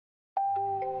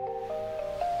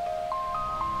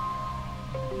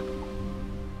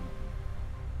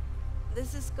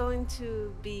This is going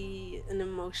to be an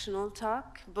emotional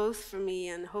talk, both for me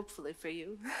and hopefully for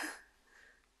you.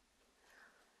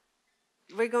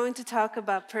 We're going to talk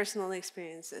about personal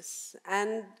experiences.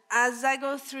 And as I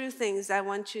go through things, I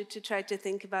want you to try to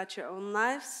think about your own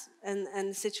lives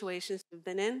and situations you've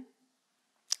been in.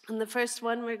 And the first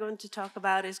one we're going to talk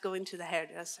about is going to the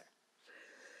hairdresser.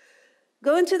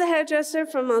 Going to the hairdresser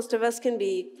for most of us can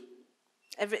be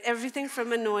everything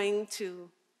from annoying to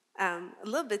a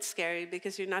little bit scary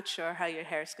because you're not sure how your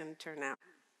hair is going to turn out.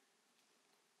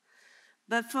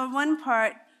 But for one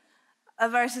part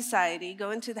of our society,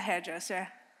 going to the hairdresser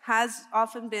has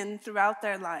often been, throughout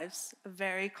their lives, a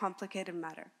very complicated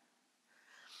matter.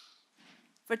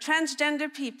 For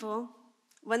transgender people,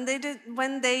 when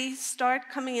they start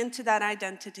coming into that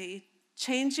identity,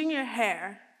 changing your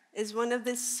hair is one of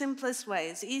the simplest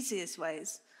ways, easiest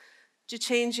ways, to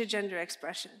change your gender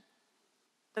expression.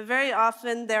 But very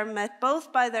often they're met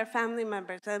both by their family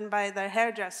members and by their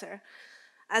hairdresser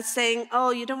as saying,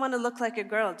 oh, you don't want to look like a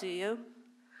girl, do you?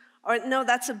 Or no,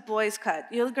 that's a boy's cut.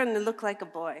 You're going to look like a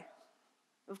boy.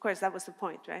 Of course, that was the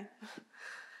point, right?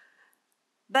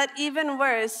 But even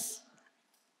worse,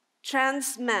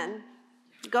 trans men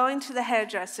going to the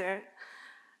hairdresser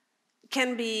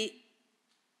can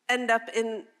end up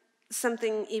in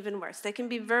something even worse. They can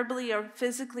be verbally or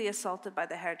physically assaulted by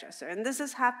the hairdresser. And this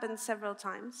has happened several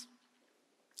times,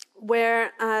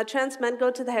 where trans men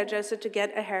go to the hairdresser to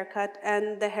get a haircut,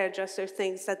 and the hairdresser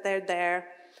thinks that they're there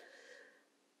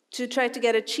to try to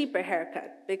get a cheaper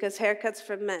haircut, because haircuts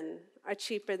for men are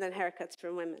cheaper than haircuts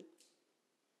for women.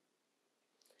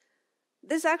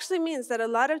 This actually means that a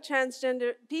lot of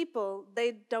transgender people,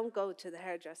 they don't go to the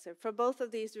hairdresser for both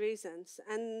of these reasons,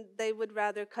 and they would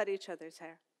rather cut each other's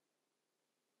hair.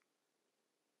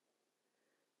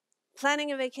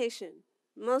 Planning a vacation.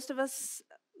 Most of us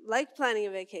like planning a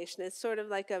vacation. It's sort of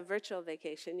like a virtual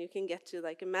vacation. You can get to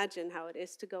imagine how it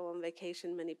is to go on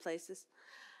vacation many places.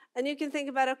 And you can think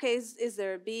about, okay, is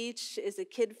there a beach? Is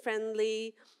it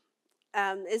kid-friendly?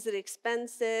 Is it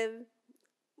expensive?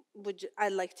 I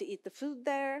like to eat the food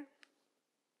there?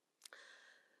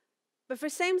 But for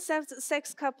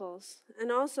same-sex couples,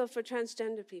 and also for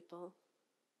transgender people,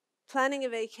 planning a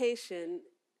vacation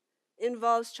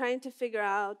involves trying to figure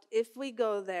out, if we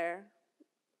go there,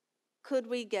 could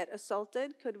we get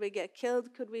assaulted? Could we get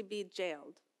killed? Could we be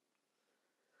jailed?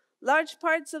 Large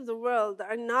parts of the world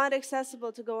are not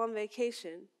accessible to go on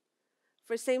vacation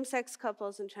for same-sex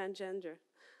couples and transgender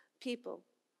people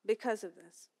because of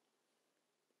this.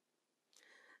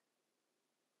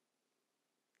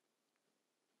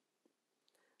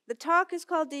 The talk is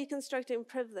called Deconstructing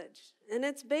Privilege, and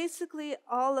it's basically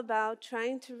all about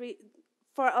trying to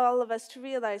for all of us to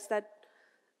realize that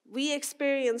we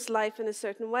experience life in a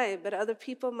certain way, but other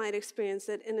people might experience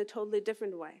it in a totally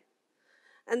different way.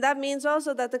 And that means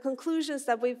also that the conclusions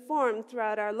that we've formed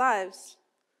throughout our lives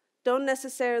don't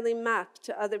necessarily map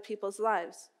to other people's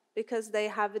lives, because they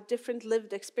have a different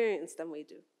lived experience than we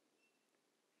do.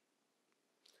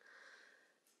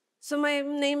 So my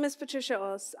name is Patricia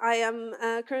Aas. I am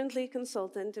currently a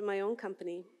consultant in my own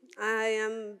company. I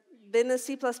have been a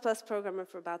C++ programmer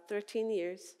for about 13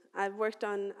 years. I've worked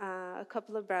on a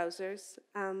couple of browsers.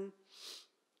 And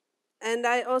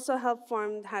I also helped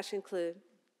form Hash Include.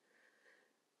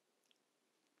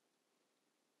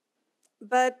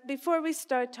 But before we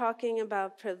start talking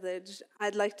about privilege,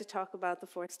 I'd like to talk about the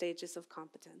 4 stages of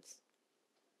competence.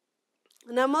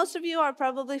 Now, most of you are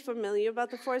probably familiar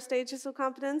about the 4 stages of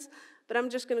competence, but I'm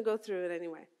just going to go through it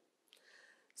anyway.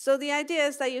 So the idea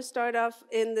is that you start off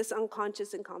in this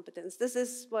unconscious incompetence. This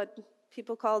is what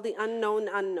people call the unknown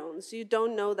unknowns. You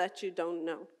don't know that you don't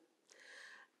know.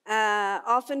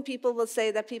 Often people will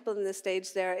say that people in this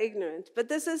stage, they are ignorant.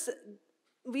 But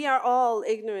we are all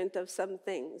ignorant of some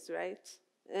things, right?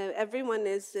 Everyone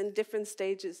is in different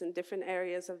stages in different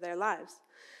areas of their lives.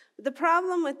 The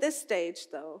problem with this stage,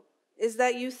 though, is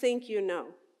that you think you know.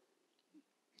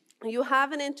 You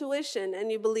have an intuition,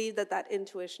 and you believe that that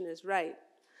intuition is right.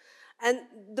 And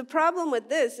the problem with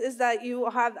this is that you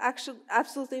have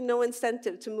absolutely no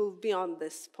incentive to move beyond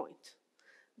this point,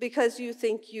 because you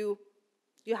think you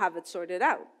have it sorted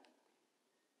out.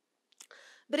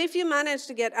 But if you manage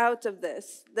to get out of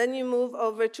this, then you move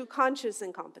over to conscious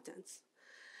incompetence.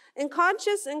 In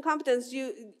conscious incompetence,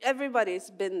 everybody's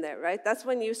been there, right? That's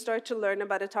when you start to learn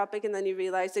about a topic and then you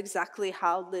realize exactly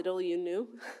how little you knew.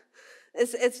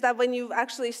 It's that when you've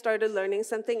actually started learning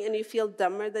something and you feel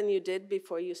dumber than you did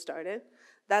before you started.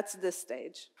 That's this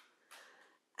stage.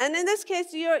 And in this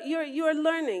case, you're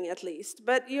learning at least,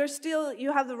 but you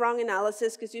have the wrong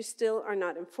analysis because you still are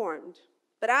not informed.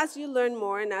 But as you learn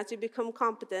more and as you become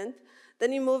competent,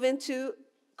 then you move into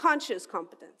conscious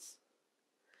competence.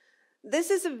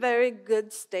 This is a very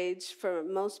good stage for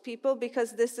most people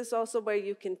because this is also where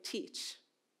you can teach.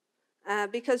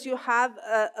 Because you have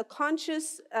a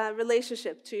conscious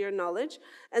relationship to your knowledge,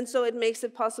 and so it makes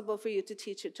it possible for you to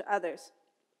teach it to others.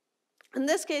 In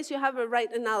this case, you have a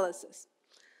right analysis.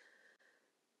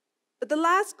 But the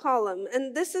last column,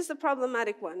 and this is the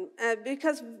problematic one,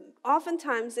 because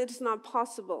oftentimes it is not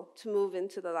possible to move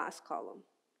into the last column.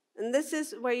 And this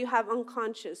is where you have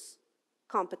unconscious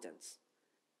competence.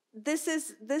 This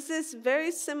is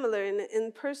very similar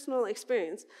in personal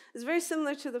experience. It's very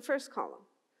similar to the first column.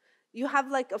 You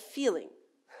have like a feeling.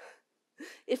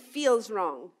 It feels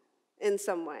wrong in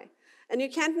some way. And you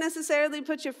can't necessarily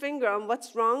put your finger on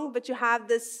what's wrong, but you have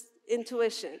this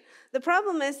intuition. The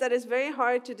problem is that it's very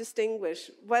hard to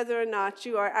distinguish whether or not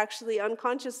you are actually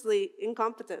unconsciously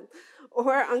incompetent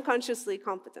or unconsciously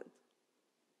competent.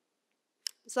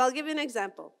 So I'll give you an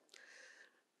example.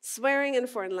 Swearing in a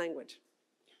foreign language.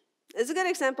 It's a good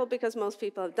example because most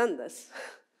people have done this.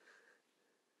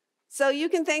 So you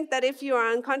can think that if you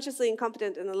are unconsciously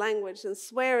incompetent in a language, then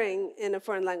swearing in a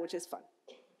foreign language is fun.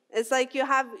 It's like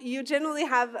you generally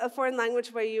have a foreign language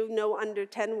where you know under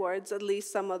 10 words, at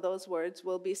least some of those words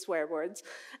will be swear words.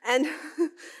 And,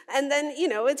 and then,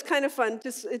 it's kind of fun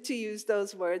to use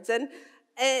those words. And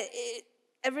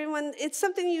it's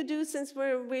something you do since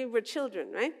we were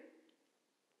children, right?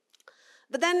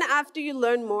 But then after you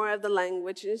learn more of the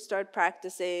language and you start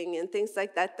practicing and things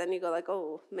like that, then you go like,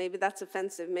 oh, maybe that's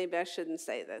offensive, maybe I shouldn't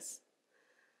say this.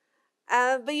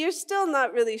 But you're still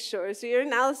not really sure, so your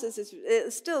analysis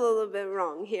is still a little bit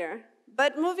wrong here.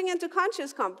 But moving into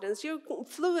conscious competence, you're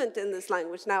fluent in this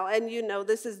language now, and you know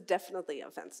this is definitely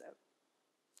offensive.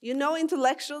 You know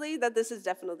intellectually that this is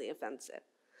definitely offensive.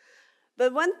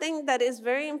 But one thing that is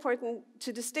very important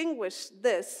to distinguish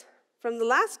this from the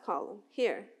last column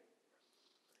here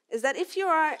is that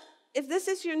if this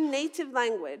is your native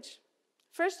language,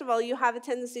 first of all, you have a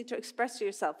tendency to express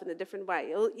yourself in a different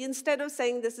way. Instead of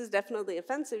saying this is definitely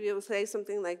offensive, you'll say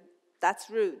something like, that's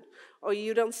rude, or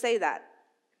you don't say that.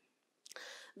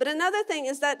 But another thing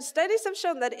is that studies have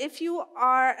shown that if you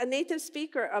are a native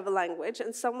speaker of a language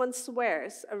and someone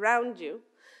swears around you,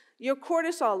 your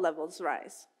cortisol levels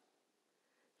rise.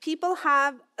 People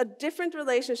have a different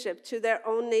relationship to their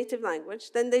own native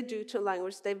language than they do to a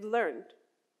language they've learned.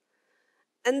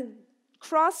 And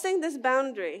crossing this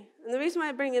boundary, and the reason why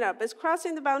I bring it up, is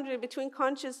crossing the boundary between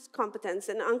conscious competence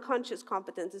and unconscious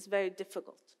competence is very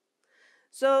difficult.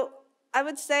 So I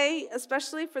would say,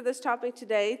 especially for this topic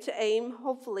today, to aim,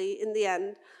 hopefully, in the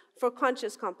end, for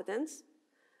conscious competence.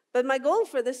 But my goal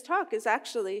for this talk is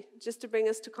actually just to bring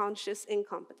us to conscious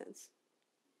incompetence.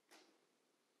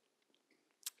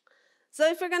 So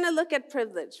if we're going to look at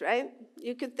privilege, right,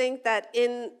 you could think that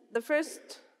in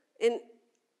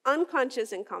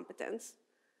unconscious incompetence,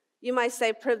 you might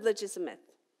say privilege is a myth.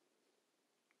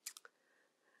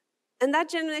 And that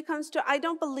generally comes to, I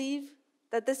don't believe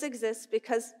that this exists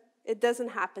because it doesn't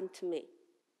happen to me.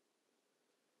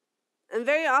 And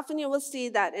very often you will see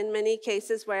that in many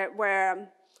cases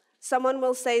where someone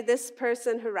will say, this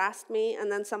person harassed me,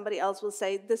 and then somebody else will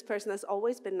say, this person has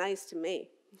always been nice to me.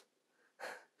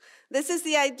 This is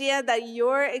the idea that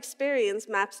your experience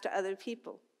maps to other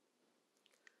people.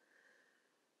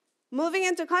 Moving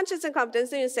into conscious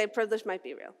incompetence, then you say privilege might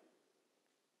be real.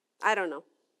 I don't know,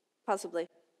 possibly.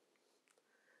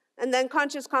 And then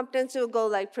conscious competence will go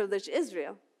like privilege is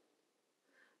real.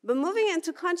 But moving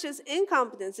into conscious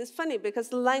incompetence is funny because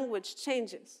the language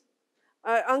changes.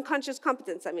 Unconscious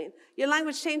competence, I mean. Your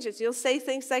language changes. You'll say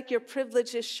things like your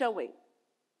privilege is showing.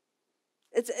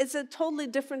 It's a totally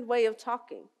different way of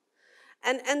talking.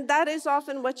 And that is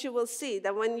often what you will see,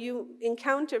 that when you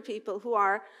encounter people who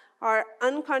are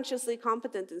unconsciously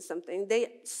competent in something,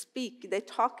 they speak, they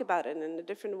talk about it in a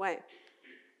different way.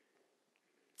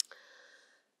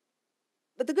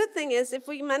 But the good thing is, if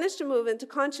we manage to move into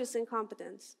conscious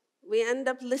incompetence, we end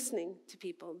up listening to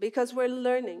people because we're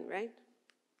learning, right?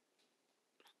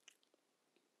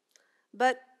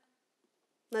 But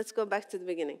let's go back to the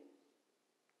beginning.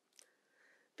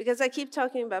 Because I keep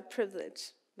talking about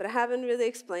privilege, but I haven't really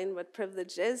explained what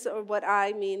privilege is or what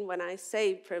I mean when I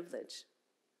say privilege.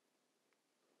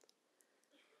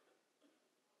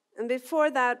 And before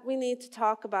that, we need to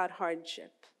talk about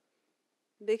hardship.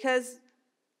 Because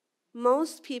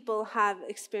most people have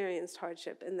experienced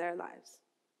hardship in their lives.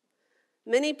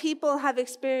 Many people have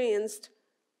experienced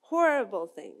horrible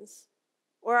things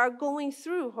or are going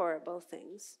through horrible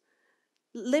things,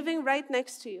 living right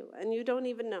next to you, and you don't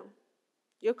even know.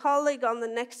 Your colleague on the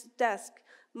next desk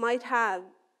might have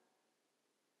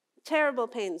terrible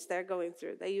pains they're going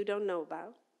through that you don't know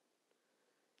about.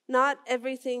 Not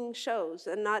everything shows,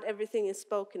 and not everything is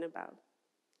spoken about.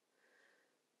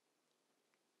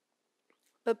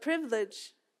 But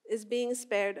privilege is being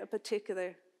spared a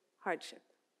particular hardship.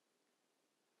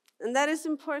 And that is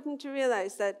important to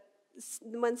realize, that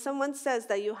when someone says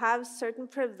that you have certain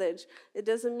privilege, it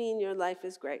doesn't mean your life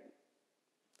is great.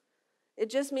 It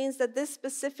just means that this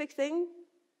specific thing,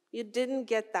 you didn't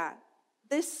get that.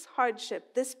 This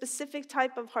hardship, this specific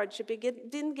type of hardship, you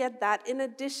didn't get that in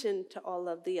addition to all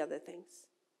of the other things.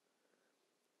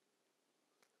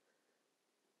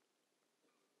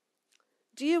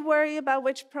 Do you worry about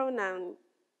which pronoun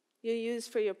you use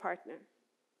for your partner?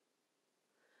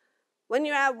 When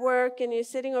you're at work and you're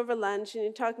sitting over lunch and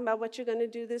you're talking about what you're going to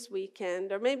do this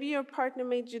weekend, or maybe your partner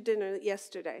made you dinner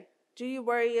yesterday, do you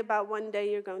worry about one day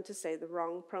you're going to say the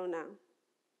wrong pronoun?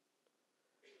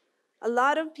 A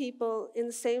lot of people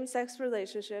in same-sex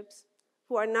relationships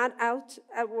who are not out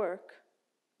at work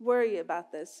worry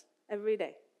about this every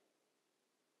day.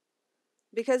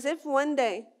 Because if one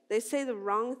day they say the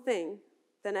wrong thing,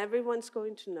 then everyone's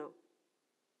going to know.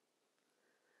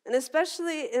 And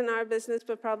especially in our business,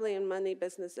 but probably in many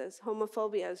businesses,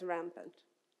 homophobia is rampant.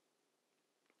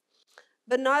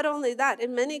 But not only that,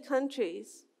 in many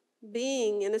countries,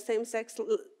 being in a same-sex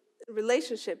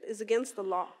relationship is against the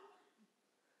law.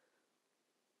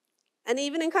 And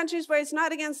even in countries where it's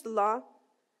not against the law,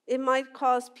 it might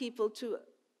cause people to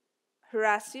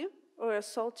harass you or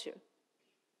assault you.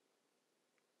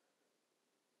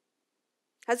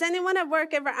 Has anyone at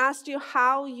work ever asked you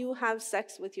how you have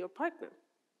sex with your partner?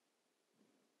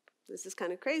 This is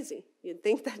kind of crazy. You'd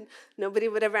think that nobody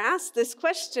would ever ask this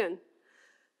question.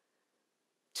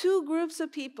 Two groups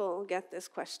of people get this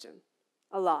question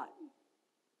a lot.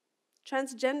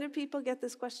 Transgender people get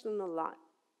this question a lot.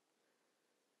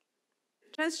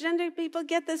 Transgender people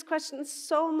get this question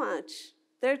so much,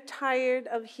 they're tired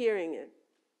of hearing it.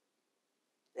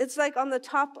 It's like on the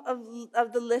top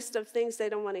of the list of things they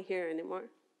don't want to hear anymore.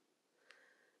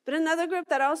 But another group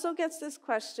that also gets this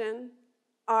question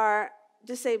are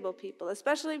disabled people,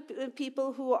 especially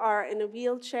people who are in a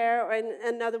wheelchair or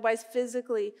and otherwise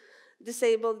physically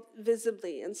disabled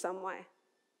visibly in some way.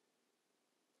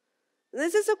 And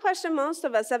this is a question most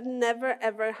of us have never,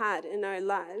 ever had in our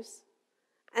lives.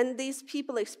 And these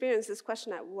people experience this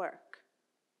question at work.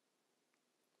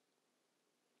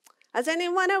 Has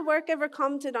anyone at work ever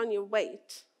commented on your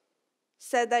weight?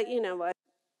 Said that, you know what,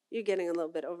 you're getting a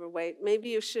little bit overweight. Maybe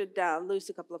you should lose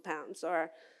a couple of pounds. Or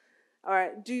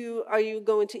are you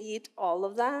going to eat all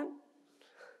of that?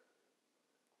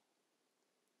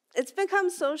 It's become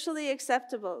socially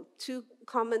acceptable to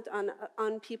comment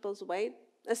on people's weight,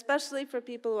 especially for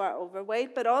people who are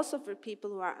overweight, but also for people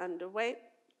who are underweight.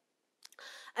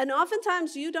 And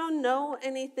oftentimes you don't know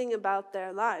anything about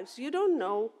their lives. You don't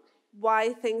know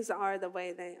why things are the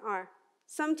way they are.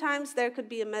 Sometimes there could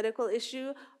be a medical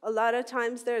issue. A lot of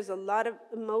times there's a lot of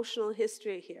emotional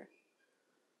history here.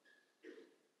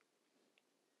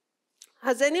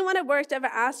 Has anyone at work ever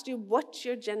asked you what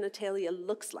your genitalia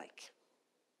looks like?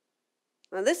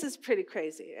 Now this is pretty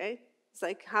crazy, right? It's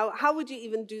like, how would you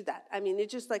even do that? I mean, you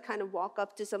just like kind of walk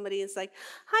up to somebody and it's like,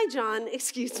 hi, John,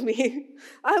 excuse me.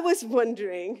 I was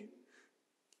wondering.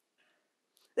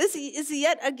 This is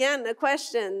yet again a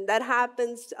question that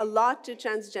happens a lot to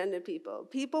transgender people.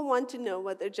 People want to know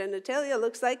what their genitalia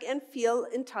looks like and feel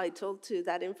entitled to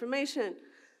that information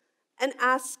and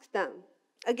ask them.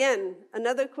 Again,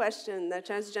 another question that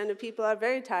transgender people are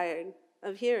very tired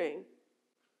of hearing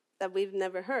that we've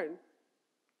never heard.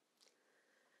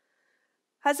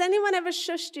 Has anyone ever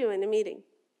shushed you in a meeting?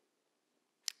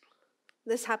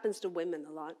 This happens to women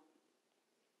a lot.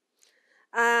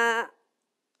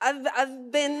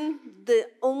 I've been the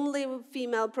only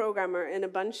female programmer in a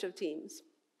bunch of teams,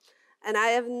 and I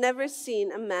have never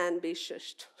seen a man be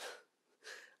shushed.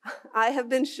 I have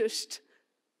been shushed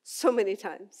so many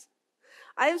times.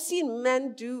 I have seen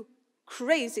men do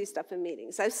crazy stuff in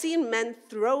meetings. I've seen men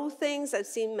throw things. I've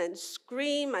seen men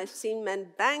scream. I've seen men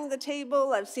bang the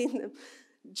table. I've seen them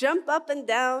jump up and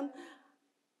down.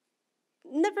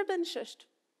 Never been shushed.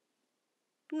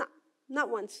 No, not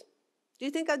once. Do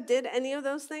you think I did any of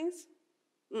those things?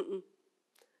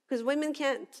 Because women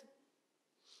can't.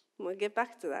 We'll get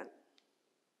back to that.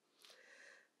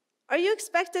 Are you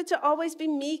expected to always be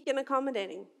meek and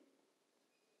accommodating?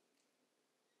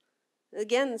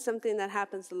 Again, something that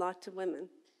happens a lot to women.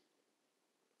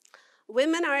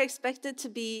 Women are expected to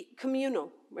be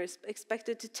communal. We're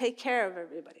expected to take care of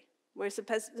everybody. We're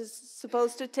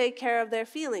supposed to take care of their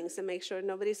feelings and make sure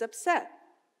nobody's upset.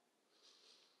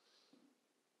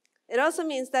 It also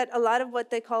means that a lot of what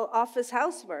they call office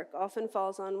housework often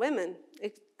falls on women.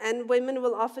 And women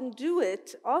will often do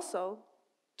it also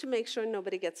to make sure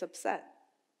nobody gets upset.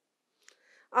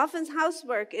 Often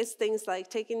housework is things like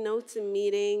taking notes in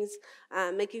meetings,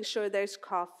 making sure there's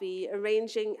coffee,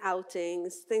 arranging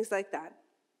outings, things like that.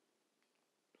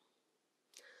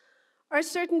 Are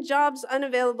certain jobs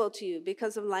unavailable to you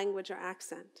because of language or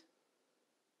accent?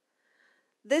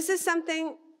 This is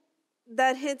something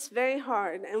that hits very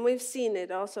hard, and we've seen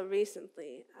it also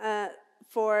recently,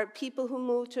 for people who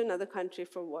move to another country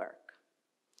for work.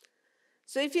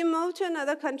 So if you move to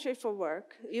another country for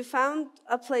work, you found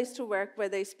a place to work where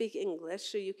they speak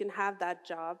English, so you can have that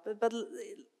job,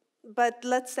 but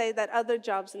let's say that other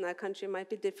jobs in that country might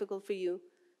be difficult for you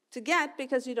to get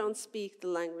because you don't speak the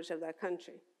language of that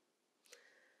country.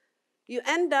 You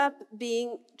end up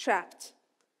being trapped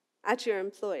at your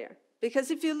employer.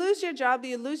 Because if you lose your job,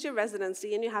 you lose your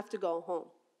residency and you have to go home.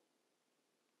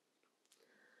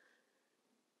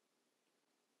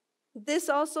 This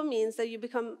also means that you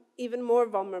become even more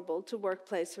vulnerable to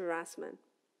workplace harassment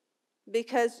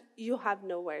because you have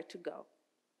nowhere to go.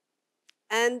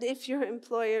 And if your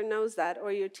employer knows that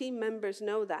or your team members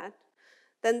know that,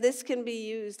 then this can be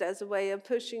used as a way of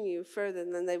pushing you further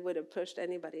than they would have pushed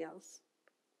anybody else.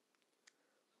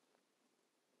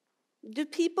 Do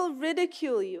people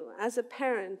ridicule you as a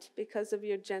parent because of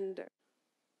your gender?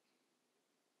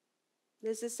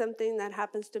 This is something that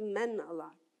happens to men a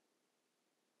lot.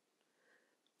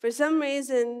 For some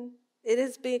reason, it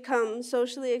has become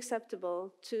socially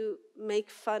acceptable to make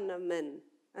fun of men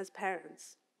as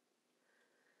parents.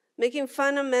 Making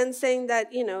fun of men saying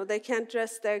that, they can't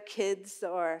dress their kids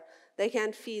or they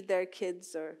can't feed their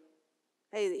kids or,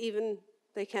 hey, even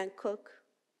they can't cook.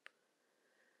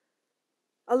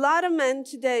 A lot of men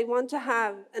today want to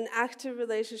have an active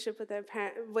relationship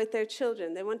with their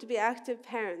children. They want to be active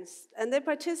parents, and they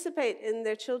participate in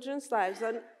their children's lives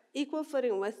on equal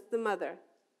footing with the mother.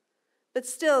 But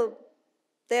still,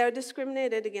 they are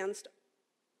discriminated against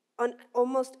on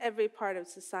almost every part of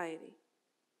society.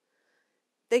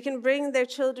 They can bring their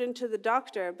children to the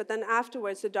doctor, but then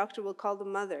afterwards the doctor will call the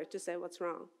mother to say what's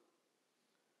wrong.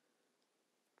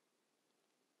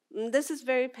 And this is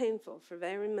very painful for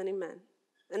very many men,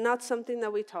 and not something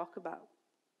that we talk about.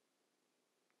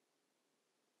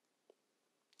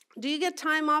 Do you get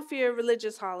time off for your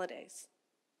religious holidays?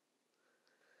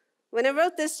 When I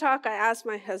wrote this talk, I asked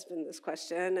my husband this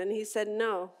question, and he said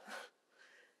no,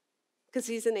 because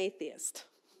he's an atheist.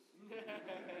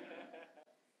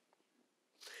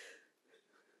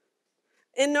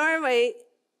 In Norway,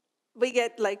 we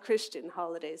get like Christian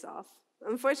holidays off.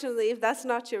 Unfortunately, if that's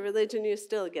not your religion, you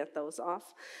still get those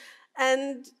off.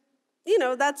 And,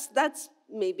 that's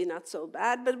maybe not so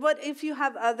bad, but what if you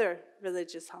have other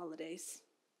religious holidays?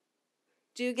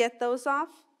 Do you get those off?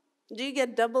 Do you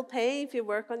get double pay if you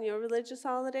work on your religious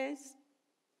holidays?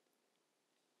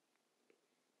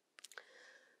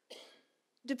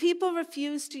 Do people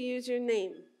refuse to use your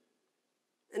name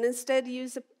and instead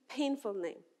use a painful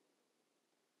name,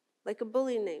 like a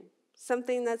bully name,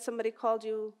 something that somebody called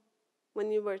you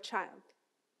when you were a child?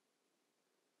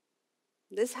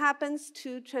 This happens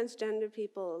to transgender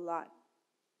people a lot.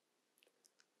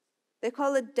 They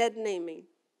call it dead naming.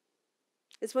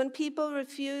 It's when people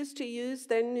refuse to use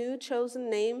their new chosen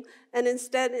name and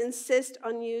instead insist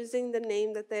on using the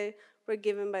name that they were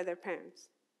given by their parents.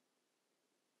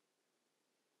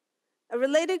 A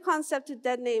related concept to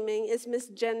dead naming is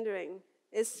misgendering.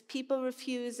 It's people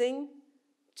refusing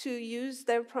to use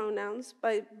their pronouns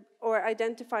or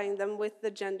identifying them with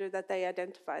the gender that they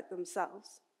identified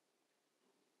themselves.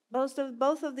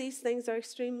 Both of these things are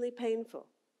extremely painful.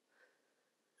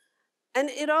 And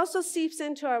it also seeps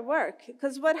into our work,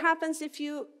 because what happens if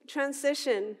you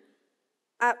transition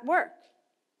at work?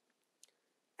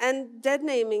 And dead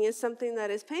naming is something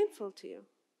that is painful to you,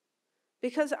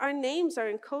 because our names are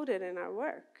encoded in our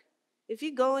work. If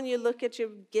you go and you look at your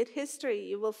Git history,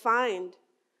 you will find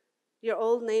your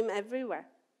old name everywhere.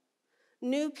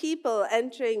 New people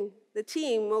entering the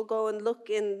team will go and look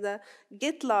in the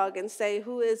Git log and say,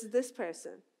 who is this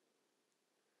person?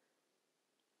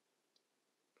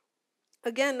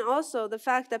 Again, also, the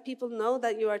fact that people know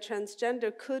that you are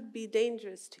transgender could be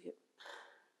dangerous to you.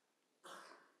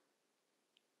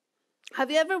 Have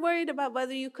you ever worried about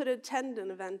whether you could attend an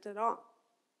event at all?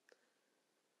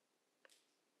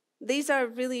 These are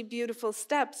really beautiful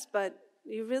steps, but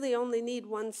you really only need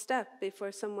one step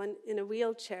before someone in a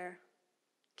wheelchair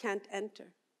can't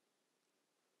enter.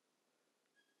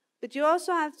 But you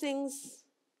also have things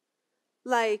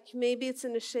like maybe it's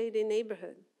in a shady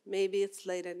neighborhood, maybe it's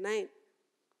late at night.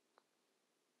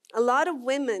 A lot of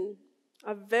women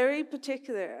are very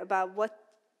particular about what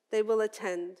they will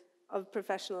attend of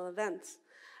professional events.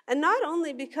 And not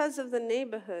only because of the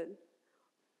neighborhood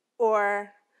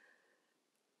or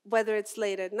whether it's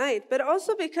late at night, but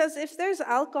also because if there's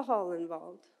alcohol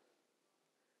involved,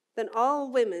 then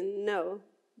all women know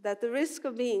that the risk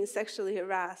of being sexually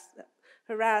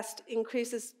harassed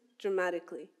increases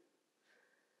dramatically.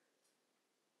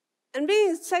 And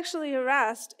being sexually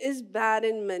harassed is bad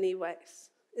in many ways.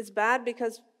 It's bad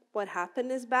because what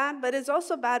happened is bad, but it's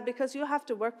also bad because you have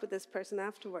to work with this person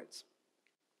afterwards.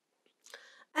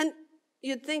 And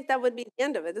you'd think that would be the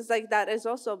end of it. It's like that is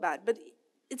also bad. But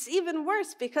it's even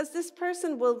worse because this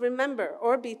person will remember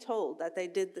or be told that they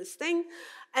did this thing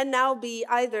and now be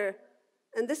either,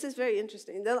 and this is very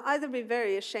interesting, they'll either be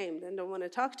very ashamed and don't want to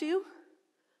talk to you,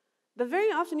 but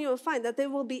very often you will find that they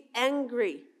will be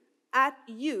angry at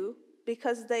you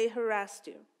because they harassed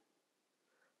you.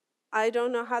 I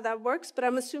don't know how that works, but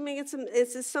I'm assuming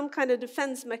it's some kind of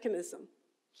defense mechanism.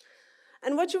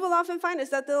 And what you will often find is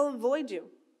that they'll avoid you.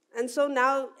 And so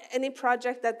now any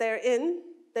project that they're in,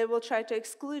 they will try to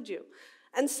exclude you.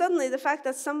 And suddenly the fact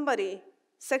that somebody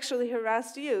sexually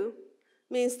harassed you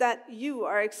means that you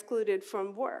are excluded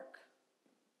from work.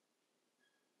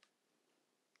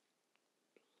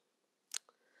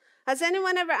 Has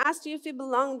anyone ever asked you if you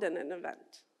belonged in an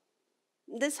event?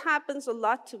 This happens a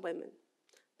lot to women,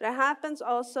 but it happens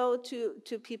also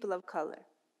to people of color.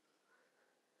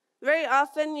 Very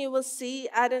often you will see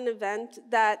at an event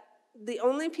that the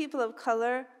only people of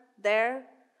color there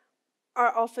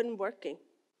are often working.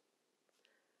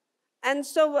 And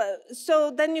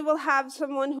so then you will have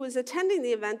someone who is attending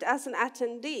the event as an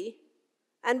attendee,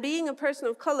 and being a person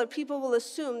of color, people will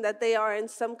assume that they are in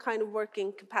some kind of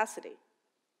working capacity.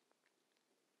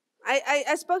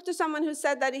 I spoke to someone who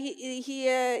said that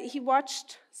he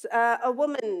watched a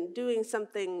woman doing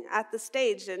something at the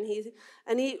stage, and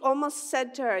he almost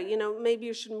said to her, you know, maybe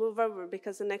you should move over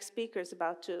because the next speaker is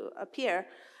about to appear.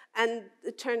 And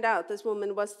it turned out this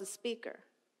woman was the speaker.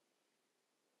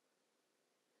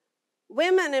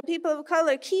 Women and people of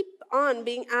color keep on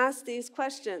being asked these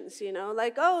questions, you know,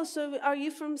 like, oh, so are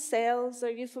you from sales?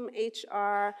 Are you from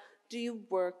HR? Do you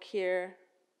work here?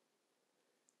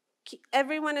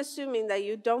 Everyone assuming that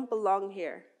you don't belong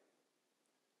here.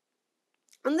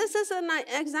 And this is an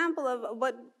example of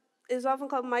what is often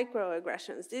called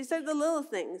microaggressions. These are the little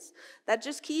things that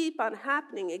just keep on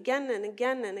happening again and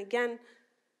again and again.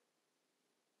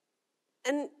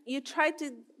 And you try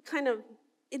to kind of,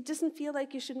 it doesn't feel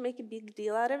like you should make a big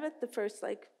deal out of it the first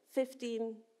like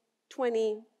 15,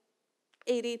 20,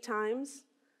 80 times.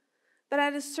 But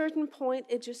at a certain point,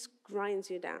 it just grinds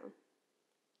you down.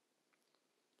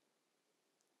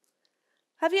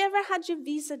 Have you ever had your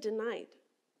visa denied?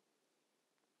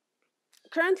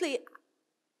 Currently,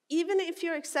 even if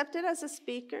you're accepted as a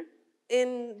speaker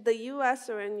in the US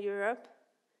or in Europe,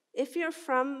 if you're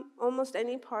from almost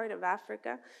any part of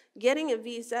Africa, getting a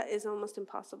visa is almost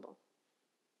impossible.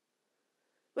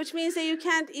 Which means that you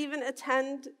can't even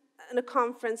attend a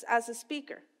conference as a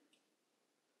speaker.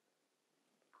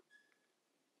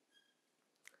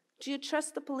 Do you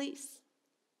trust the police?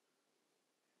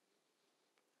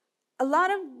 A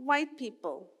lot of white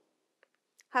people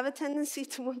have a tendency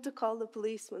to want to call the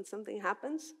police when something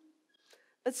happens.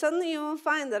 But suddenly you will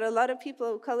find that a lot of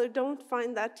people of color don't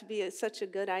find that to be such a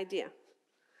good idea.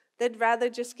 They'd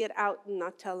rather just get out and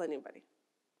not tell anybody.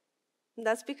 And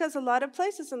that's because a lot of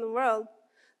places in the world,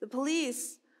 the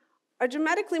police are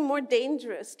dramatically more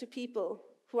dangerous to people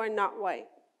who are not white.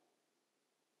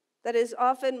 That is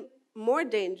often more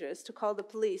dangerous to call the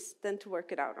police than to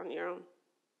work it out on your own.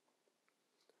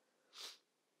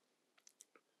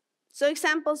 So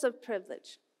examples of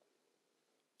privilege.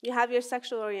 You have your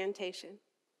sexual orientation.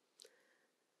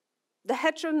 The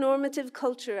heteronormative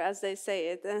culture, as they say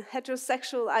it, the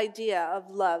heterosexual idea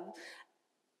of love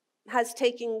has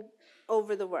taken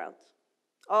over the world.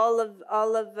 All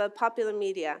of popular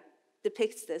media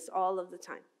depicts this all of the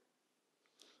time.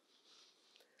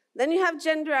 Then you have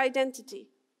gender identity.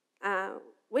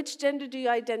 Which gender do you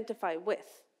identify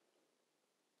with?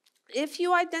 If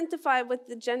you identify with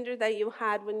the gender that you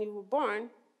had when you were born,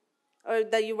 or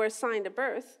that you were assigned at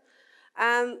birth,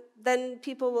 then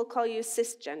people will call you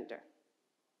cisgender.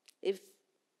 If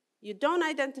you don't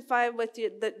identify with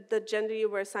the gender you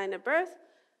were assigned at birth,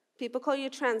 people call you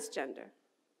transgender.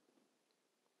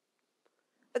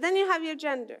 But then you have your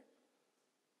gender.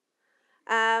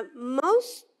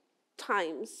 Most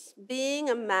times, being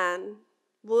a man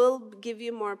will give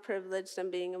you more privilege than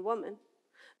being a woman.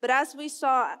 But as we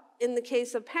saw in the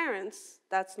case of parents,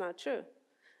 that's not true.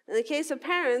 In the case of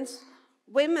parents,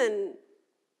 women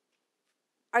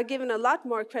are given a lot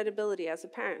more credibility as a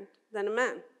parent than a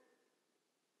man.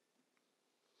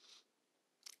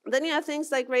 Then you have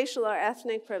things like racial or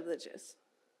ethnic privileges.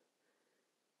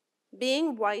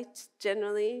 Being white,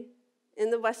 generally, in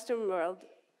the Western world,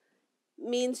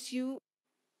 means you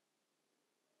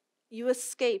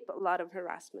escape a lot of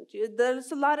harassment.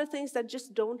 There's a lot of things that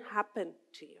just don't happen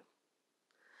to you.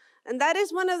 And that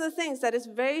is one of the things that is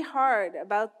very hard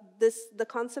about the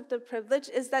concept of privilege,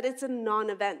 is that it's a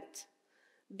non-event.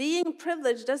 Being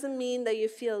privileged doesn't mean that you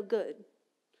feel good.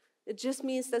 It just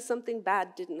means that something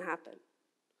bad didn't happen.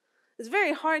 It's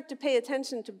very hard to pay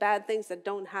attention to bad things that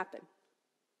don't happen.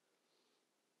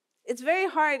 It's very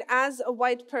hard as a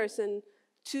white person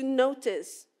to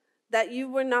notice that you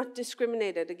were not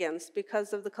discriminated against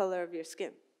because of the color of your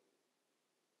skin.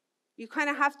 You kind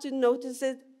of have to notice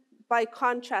it by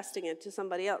contrasting it to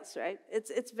somebody else, right?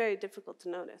 It's very difficult to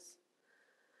notice.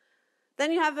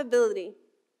 Then you have ability.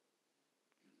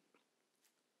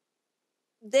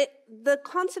 The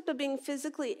concept of being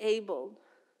physically able,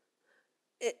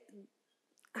 it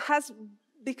has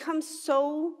become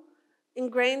so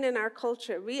ingrained in our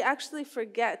culture, we actually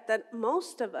forget that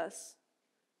most of us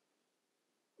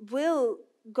will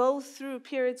go through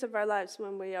periods of our lives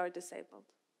when we are disabled.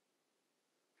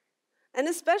 And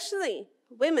especially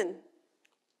women.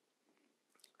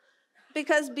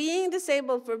 Because being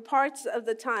disabled for parts of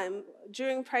the time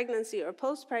during pregnancy or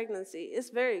post-pregnancy is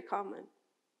very common.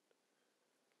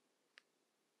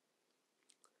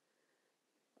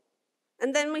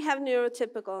 And then we have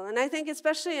neurotypical, and I think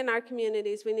especially in our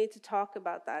communities we need to talk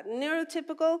about that.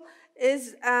 Neurotypical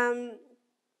is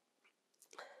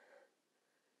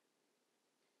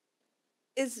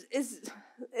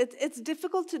it's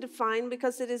difficult to define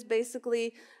because it is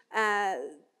basically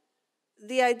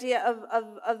the idea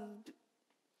of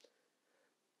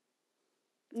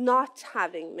not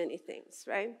having many things,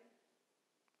 right?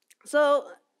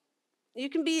 So you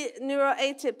can be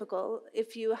neuroatypical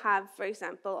if you have, for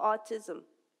example, autism,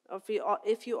 or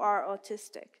if you are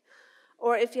autistic,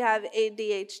 or if you have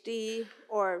ADHD,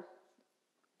 or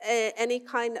any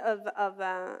kind of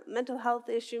mental health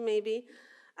issue maybe.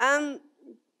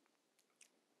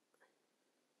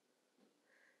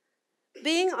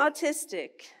 Being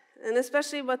autistic, and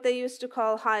especially what they used to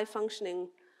call high functioning,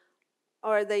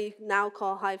 or they now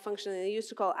call high functioning, they used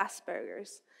to call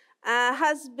Asperger's,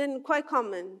 has been quite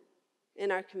common in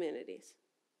our communities.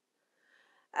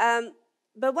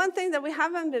 But one thing that we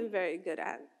haven't been very good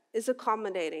at is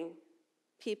accommodating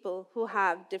people who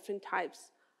have different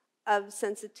types of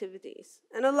sensitivities.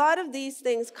 And a lot of these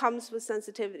things comes with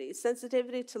sensitivities.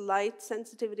 Sensitivity to light,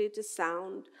 sensitivity to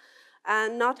sound,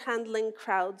 and not handling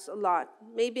crowds a lot,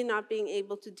 maybe not being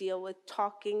able to deal with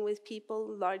talking with people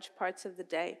large parts of the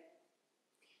day.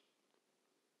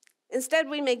 Instead,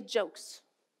 we make jokes.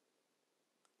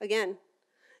 Again.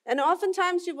 And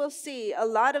oftentimes you will see a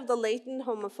lot of the latent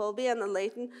homophobia and the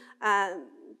latent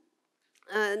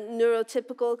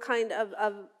neurotypical kind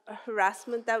of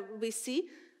harassment that we see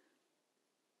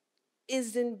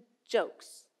is in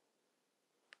jokes.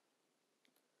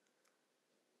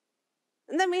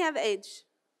 And then we have age.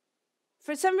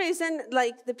 For some reason,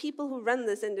 like the people who run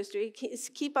this industry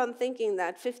keep on thinking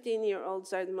that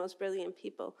 15-year-olds are the most brilliant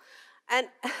people. And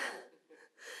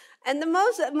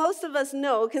most of us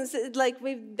know, like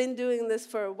we've been doing this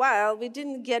for a while, we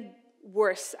didn't get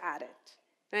worse at it,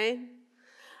 right?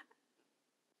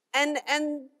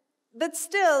 But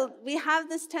still, we have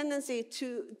this tendency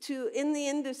to in the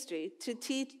industry to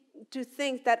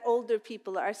think that older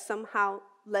people are somehow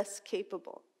less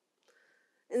capable,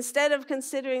 instead of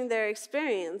considering their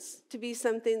experience to be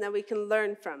something that we can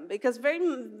learn from. Because very,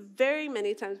 very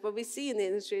many times what we see in the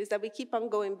industry is that we keep on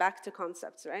going back to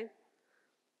concepts, right?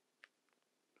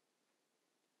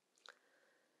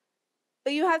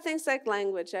 But you have things like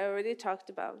language, I already talked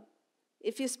about.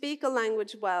 If you speak a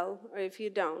language well, or if you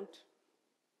don't.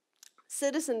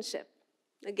 Citizenship,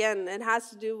 again, it has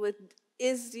to do with,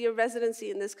 is your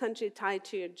residency in this country tied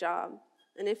to your job?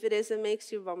 And if it is, it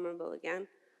makes you vulnerable again.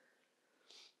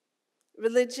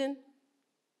 Religion.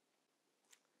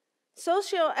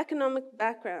 Socioeconomic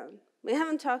background, we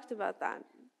haven't talked about that.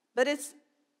 But it's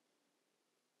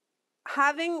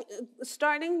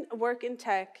starting work in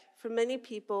tech for many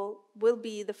people will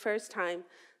be the first time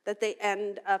that they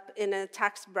end up in a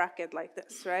tax bracket like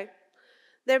this, right?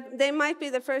 They might be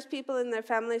the first people in their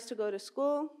families to go to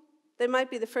school. They might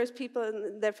be the first people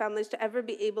in their families to ever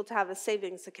be able to have a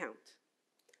savings account.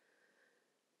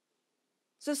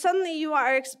 So suddenly you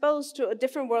are exposed to a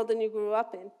different world than you grew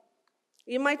up in.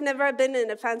 You might never have been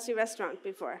in a fancy restaurant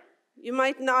before. You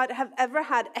might not have ever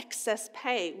had excess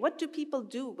pay. What do people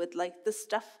do with like the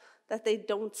stuff that they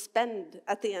don't spend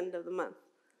at the end of the month.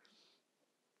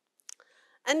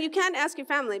 And you can't ask your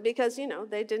family because, you know,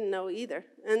 they didn't know either.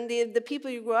 And the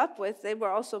people you grew up with, they were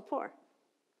also poor.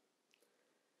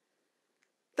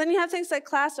 Then you have things like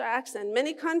class or accent.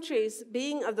 Many countries,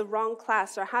 being of the wrong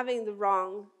class or having the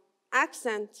wrong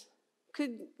accent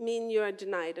could mean you are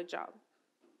denied a job.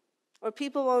 Or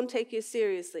people won't take you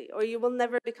seriously, or you will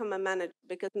never become a manager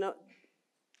because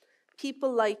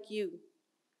people like you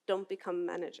don't become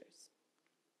managers.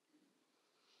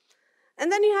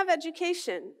 And then you have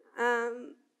education.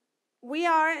 We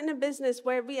are in a business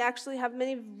where we actually have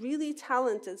many really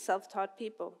talented self-taught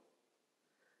people.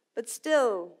 But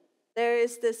still, there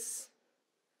is this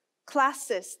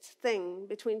classist thing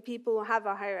between people who have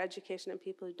a higher education and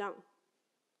people who don't.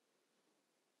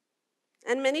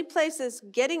 And many places,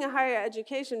 getting a higher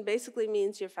education basically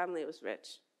means your family was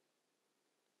rich,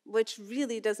 which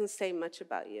really doesn't say much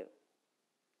about you.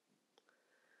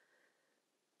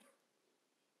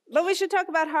 But we should talk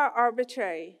about how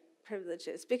arbitrary privilege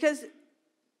is, because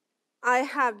I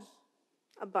have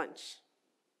a bunch.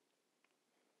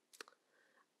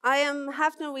 I am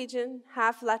half Norwegian,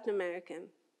 half Latin American,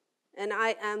 and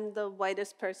I am the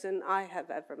whitest person I have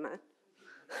ever met.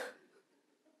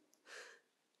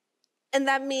 And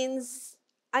that means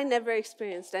I never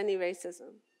experienced any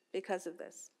racism because of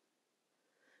this.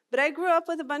 But I grew up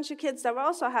with a bunch of kids that were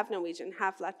also half Norwegian,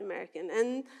 half Latin American,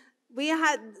 and we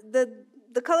had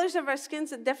the colors of our skins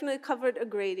that definitely covered a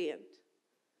gradient.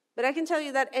 But I can tell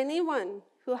you that anyone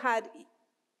who had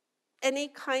any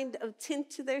kind of tint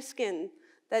to their skin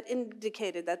that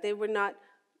indicated that they were not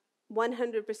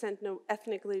 100%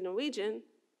 ethnically Norwegian,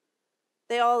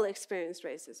 they all experienced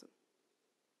racism.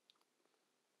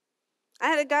 I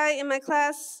had a guy in my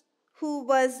class who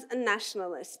was a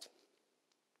nationalist.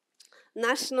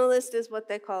 Nationalist is what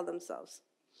they call themselves,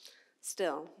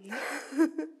 still.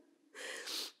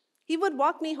 He would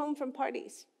walk me home from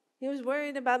parties. He was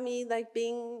worried about me like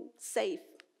being safe.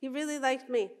 He really liked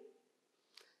me.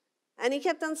 And he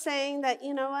kept on saying that,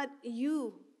 you know what,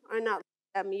 you are not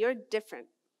like me, you're different.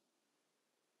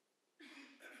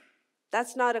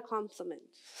 That's not a compliment.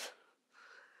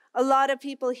 A lot of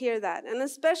people hear that, and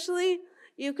especially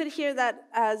you could hear that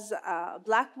as a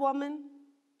black woman,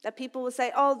 that people will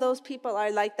say, oh, those people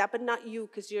are like that, but not you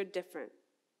because you're different.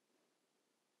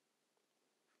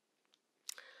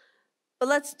 But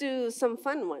let's do some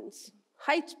fun ones.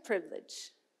 Height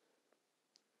privilege.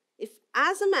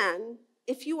 As a man,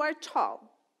 if you are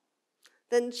tall,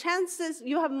 then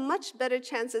you have much better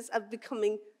chances of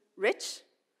becoming rich,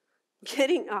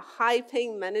 getting a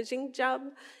high-paying managing job,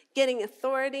 getting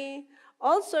authority,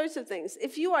 all sorts of things.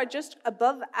 If you are just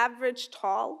above average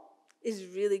tall, is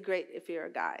really great if you're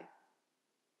a guy.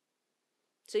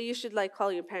 So you should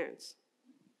call your parents.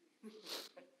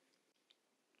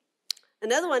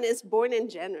 Another one is born in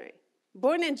January.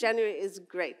 Born in January is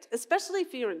great, especially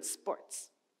if you're in sports.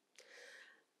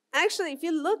 Actually, if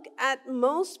you look at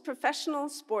most professional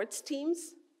sports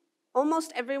teams,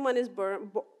 almost anyone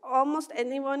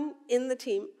in the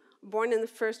team born in the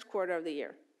first quarter of the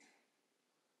year.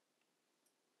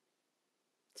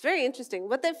 It's very interesting.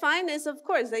 What they find is, of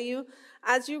course, that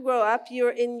as you grow up,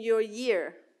 you're in your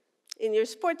year, in your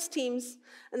sports teams,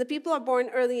 and the people are born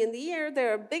early in the year,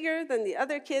 they're bigger than the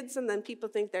other kids, and then people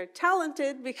think they're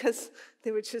talented because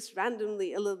they were just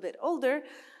randomly a little bit older,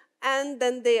 and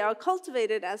then they are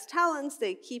cultivated as talents,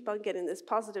 they keep on getting this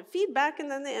positive feedback, and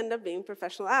then they end up being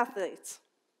professional athletes.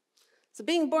 So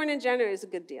being born in January is a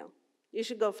good deal. You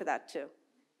should go for that too.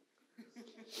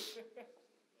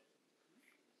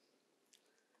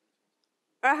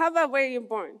 Or how about where you're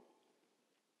born?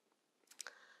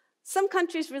 Some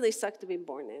countries really suck to be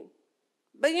born in.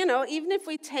 But even if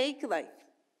we take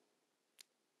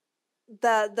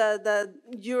the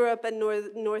Europe and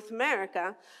North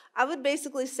America, I would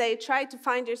basically say try to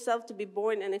find yourself to be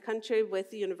born in a country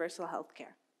with universal health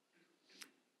care.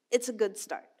 It's a good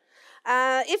start.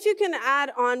 If you can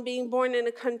add on being born in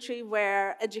a country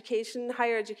where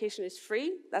higher education is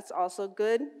free, that's also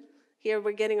good. Here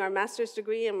we're getting our master's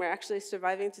degree and we're actually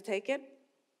surviving to take it.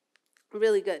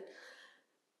 Really good.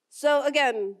 So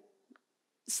again,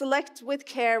 select with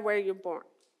care where you're born.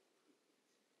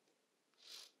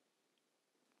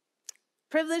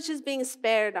 Privilege is being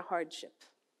spared a hardship.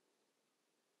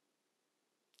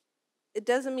 It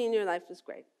doesn't mean your life was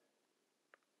great.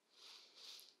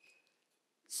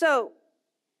 So,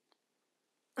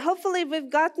 hopefully we've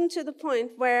gotten to the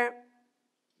point where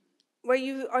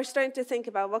you are starting to think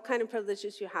about what kind of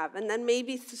privileges you have, and then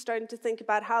maybe starting to think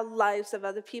about how lives of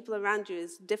other people around you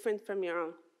is different from your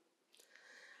own.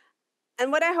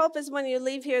 And what I hope is when you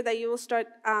leave here that you will start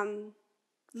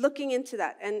looking into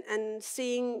that and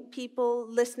seeing people,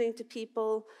 listening to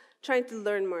people, trying to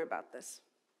learn more about this.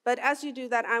 But as you do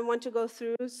that, I want to go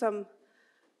through some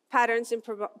patterns in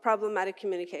problematic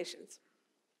communications.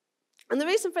 And the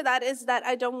reason for that is that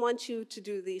I don't want you to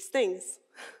do these things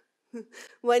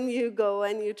when you go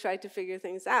and you try to figure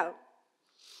things out.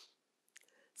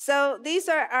 So these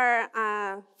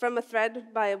are from a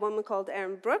thread by a woman called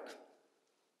Erin Brooke.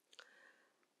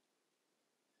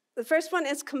 The first one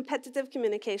is competitive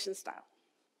communication style.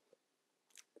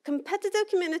 Competitive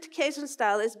communication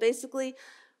style is basically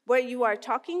where you are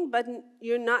talking, but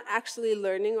you're not actually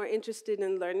learning or interested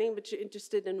in learning, but you're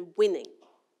interested in winning.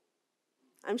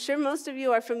 I'm sure most of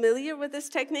you are familiar with this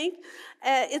technique.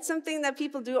 It's something that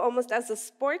people do almost as a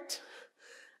sport,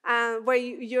 where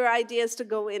your idea is to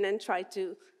go in and try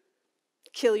to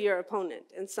kill your opponent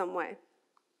in some way.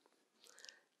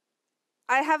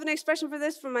 I have an expression for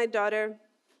this from my daughter.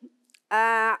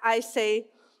 I say,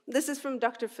 this is from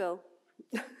Dr. Phil.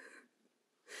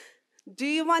 Do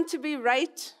you want to be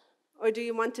right, or do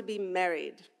you want to be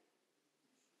married?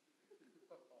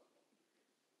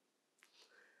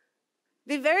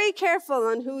 Be very careful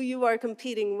on who you are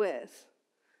competing with.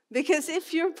 Because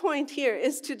if your point here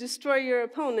is to destroy your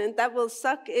opponent, that will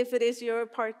suck if it is your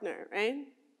partner, right?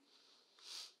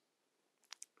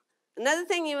 Another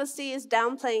thing you will see is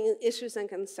downplaying issues and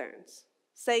concerns.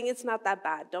 Saying it's not that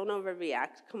bad, don't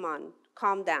overreact, come on,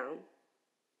 calm down.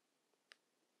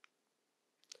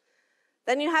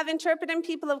 Then you have interpreting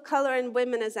people of color and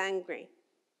women as angry.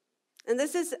 And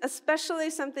this is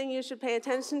especially something you should pay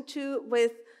attention to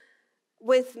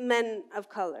with men of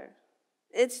color.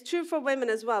 It's true for women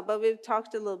as well, but we've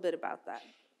talked a little bit about that.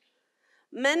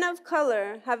 Men of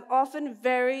color have often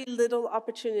very little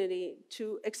opportunity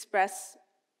to express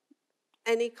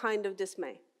any kind of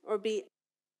dismay or be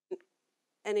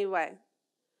any way.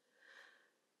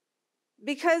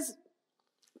 Because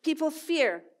people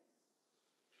fear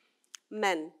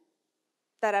men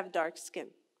that have dark skin.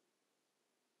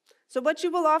 So what you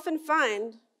will often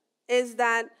find is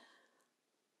that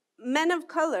men of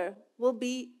color will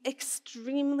be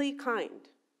extremely kind,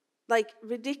 like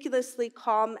ridiculously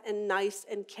calm and nice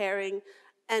and caring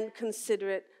and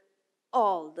considerate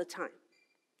all the time.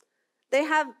 They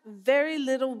have very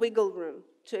little wiggle room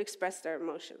to express their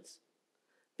emotions,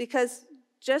 because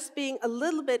just being a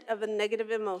little bit of a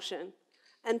negative emotion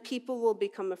and people will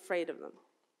become afraid of them.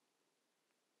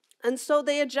 And so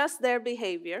they adjust their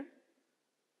behavior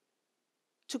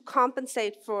to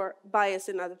compensate for bias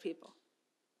in other people.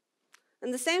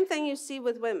 And the same thing you see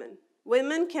with women.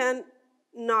 Women can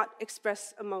not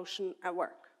express emotion at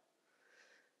work.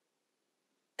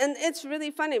 And it's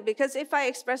really funny, because if I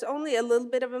express only a little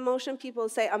bit of emotion, people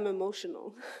say I'm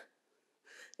emotional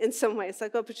in some ways.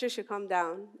 Like, oh, Patricia, calm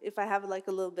down, if I have like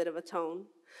a little bit of a tone.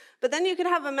 But then you could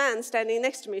have a man standing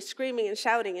next to me screaming and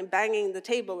shouting and banging the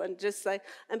table and just like,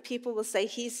 and people will say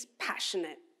he's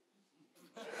passionate.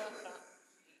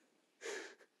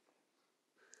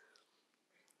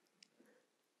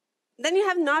 Then you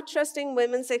have not trusting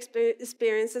women's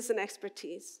experiences and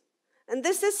expertise. And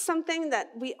this is something that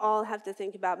we all have to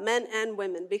think about, men and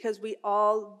women, because we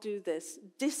all do this.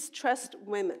 Distrust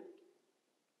women.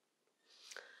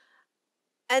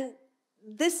 And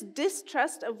this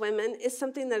distrust of women is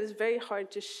something that is very hard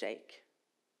to shake.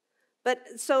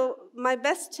 But so my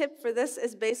best tip for this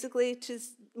is basically to,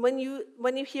 when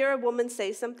you hear a woman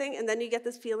say something and then you get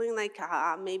this feeling like,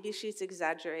 maybe she's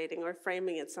exaggerating or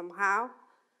framing it somehow,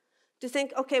 to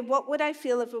think, okay, what would I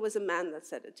feel if it was a man that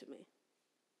said it to me?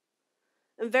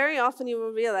 And very often you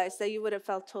will realize that you would have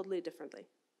felt totally differently.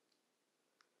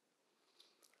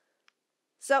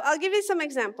 So I'll give you some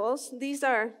examples. These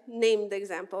are named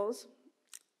examples.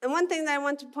 And one thing that I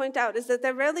want to point out is that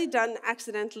they're rarely done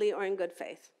accidentally or in good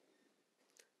faith.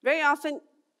 Very often,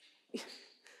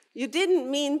 you didn't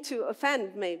mean to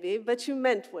offend, maybe, but you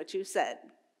meant what you said.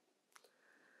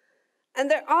 And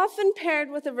they're often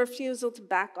paired with a refusal to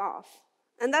back off.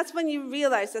 And that's when you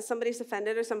realize that somebody's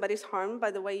offended or somebody's harmed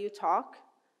by the way you talk,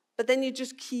 but then you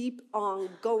just keep on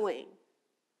going.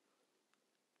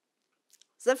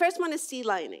 So the first one is sea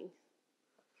lining.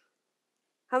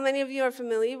 How many of you are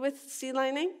familiar with sea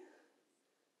lining?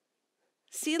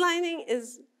 Sea lining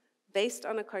is based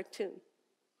on a cartoon.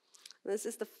 This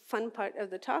is the fun part of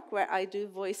the talk where I do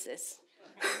voices.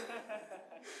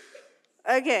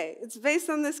 Okay, it's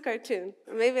based on this cartoon.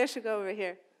 Maybe I should go over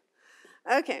here.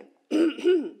 Okay.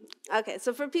 Okay,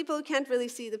 so for people who can't really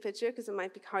see the picture, because it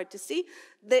might be hard to see,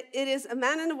 it is a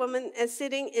man and a woman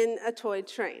sitting in a toy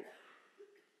train.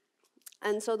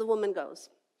 And so the woman goes,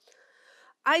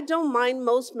 I don't mind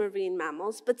most marine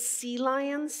mammals, but sea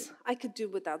lions, I could do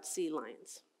without sea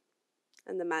lions.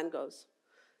 And the man goes,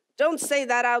 "Don't say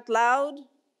that out loud."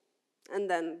 And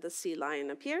then the sea lion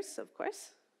appears, of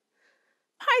course.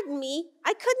 "Pardon me,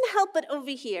 I couldn't help but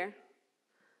overhear."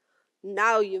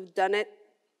 "Now you've done it."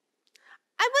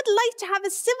 "I would like to have a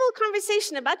civil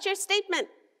conversation about your statement.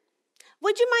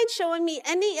 Would you mind showing me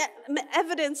any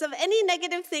evidence of any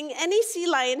negative thing any sea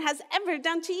lion has ever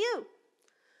done to you?"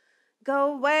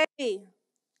 "Go away.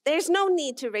 There's no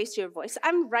need to raise your voice.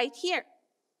 I'm right here.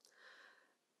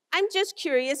 I'm just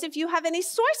curious if you have any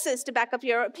sources to back up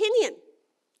your opinion."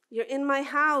 "You're in my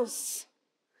house."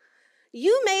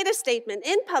 "You made a statement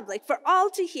in public for all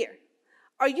to hear.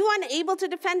 Are you unable to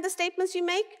defend the statements you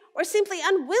make, or simply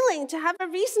unwilling to have a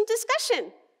recent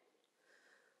discussion?"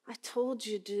 "I told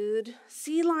you, dude.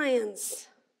 Sea lions."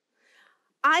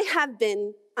 "I have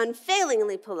been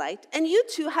unfailingly polite, and you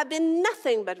two have been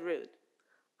nothing but rude."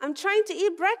 "I'm trying to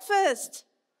eat breakfast."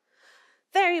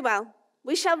 "Very well.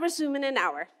 We shall resume in an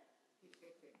hour."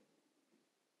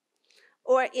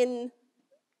 Or in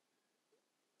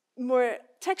more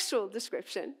textual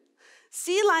description,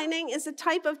 sea lining is a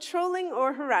type of trolling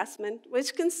or harassment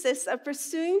which consists of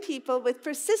pursuing people with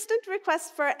persistent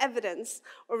requests for evidence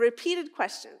or repeated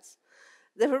questions.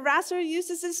 The harasser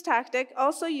uses this tactic,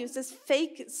 also uses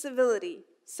fake civility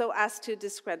so as to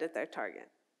discredit their target.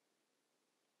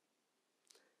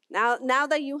 Now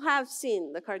that you have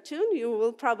seen the cartoon, you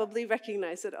will probably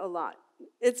recognize it a lot.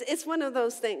 It's one of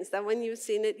those things that when you've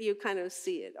seen it, you kind of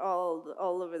see it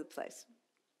all over the place.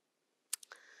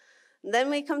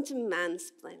 Then we come to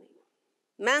mansplaining.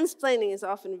 Mansplaining is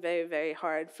often very, very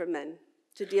hard for men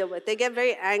to deal with. They get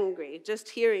very angry just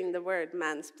hearing the word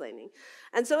mansplaining.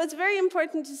 And so it's very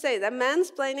important to say that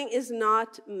mansplaining is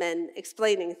not men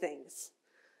explaining things.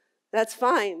 That's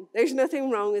fine. There's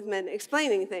nothing wrong with men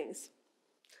explaining things.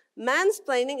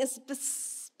 Mansplaining is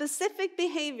specific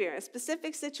behavior, a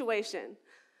specific situation,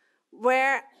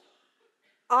 where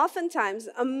oftentimes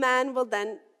a man will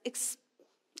then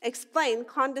explain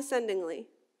condescendingly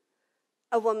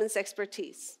a woman's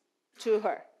expertise to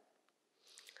her.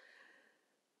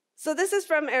 So this is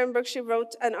from Erin Brooks. She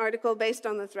wrote an article based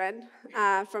on the thread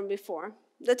from before.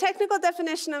 The technical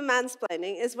definition of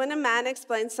mansplaining is when a man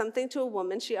explains something to a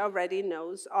woman she already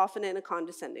knows, often in a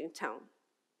condescending tone.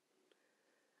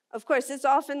 Of course, it's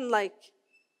often like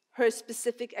her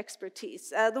specific expertise.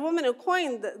 The woman who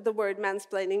coined the word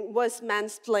mansplaining was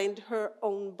mansplained her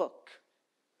own book.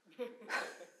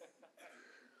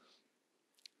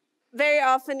 Very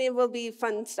often it will be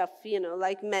fun stuff,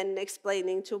 like men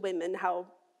explaining to women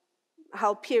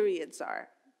how periods are,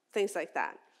 things like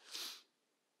that.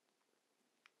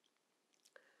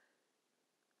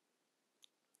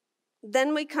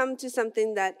 Then we come to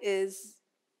something that is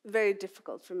very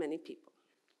difficult for many people.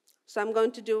 So I'm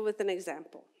going to do it with an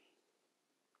example.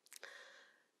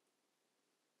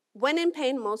 When in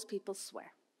pain, most people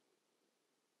swear.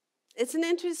 It's an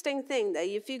interesting thing that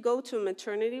if you go to a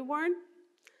maternity ward,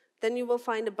 then you will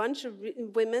find a bunch of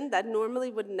women that normally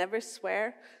would never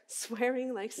swear,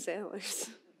 swearing like sailors.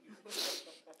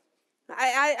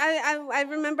 I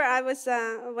remember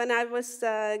when I was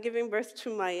giving birth to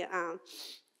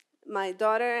my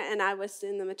daughter, and I was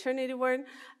in the maternity ward,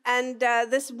 and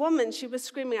this woman, she was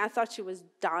screaming. I thought she was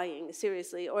dying,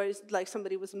 seriously, or like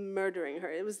somebody was murdering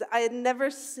her. I had never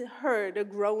heard a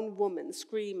grown woman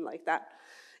scream like that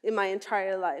in my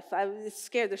entire life. It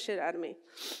scared the shit out of me.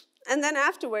 And then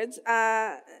afterwards,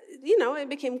 it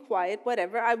became quiet,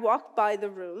 whatever. I walked by the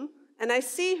room, and I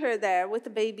see her there with the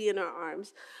baby in her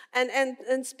arms,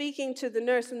 and speaking to the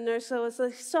nurse, and the nurse was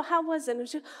like, "So how was it?" And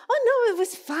she, "Oh, no, it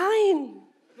was fine."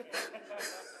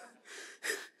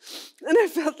 And I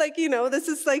felt like, this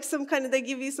is like they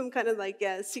give you some kind of like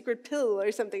secret pill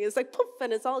or something. It's like poof,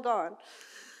 and it's all gone.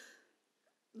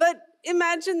 But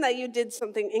imagine that you did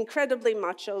something incredibly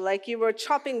macho, like you were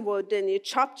chopping wood and you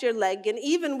chopped your leg, and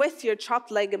even with your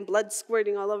chopped leg and blood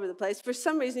squirting all over the place, for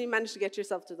some reason you managed to get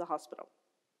yourself to the hospital.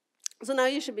 So now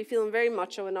you should be feeling very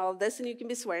macho and all of this, and you can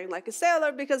be swearing like a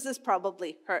sailor because this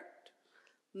probably hurt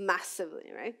massively,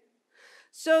 right?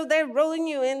 So they're rolling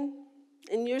you in,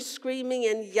 and you're screaming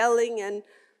and yelling and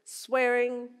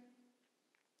swearing.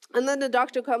 And then the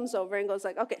doctor comes over and goes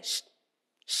like, "Okay, shh,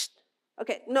 shh,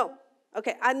 okay, no.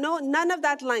 Okay, I know none of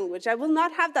that language. I will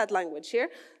not have that language here.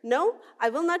 No, I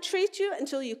will not treat you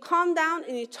until you calm down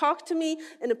and you talk to me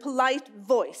in a polite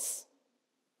voice."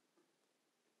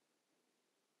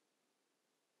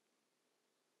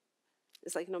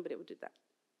 It's like nobody would do that.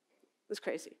 It's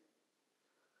crazy.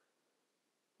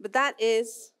 But that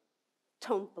is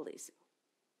tone policing.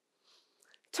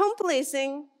 Tone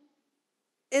policing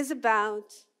is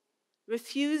about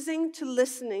refusing to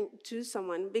listen to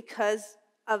someone because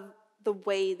of the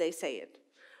way they say it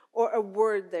or a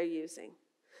word they're using.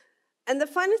 And the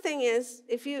funny thing is,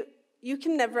 if you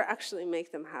can never actually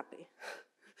make them happy.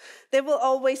 They will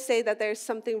always say that there's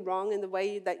something wrong in the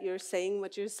way that you're saying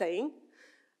what you're saying.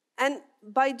 And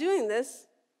by doing this,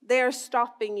 they are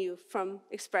stopping you from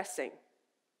expressing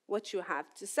what you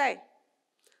have to say,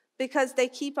 because they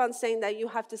keep on saying that you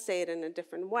have to say it in a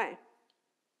different way.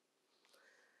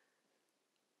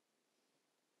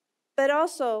 But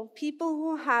also, people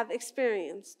who have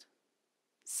experienced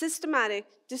systematic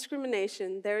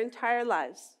discrimination their entire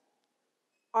lives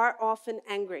are often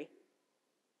angry.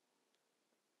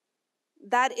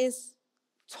 That is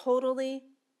totally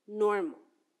normal.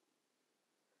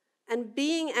 And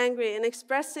being angry and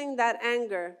expressing that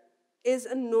anger is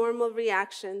a normal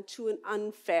reaction to an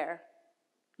unfair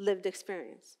lived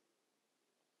experience.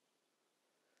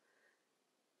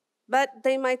 But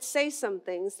they might say some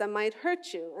things that might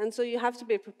hurt you, and so you have to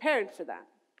be prepared for that.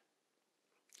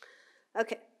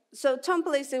 Okay, so tone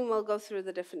policing, we'll go through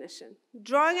the definition.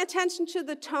 Drawing attention to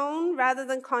the tone rather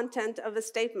than content of a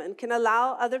statement can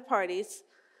allow other parties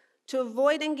to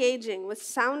avoid engaging with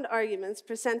sound arguments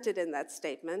presented in that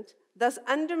statement, thus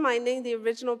undermining the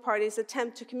original party's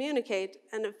attempt to communicate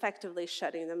and effectively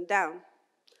shutting them down.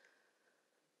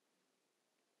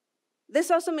 This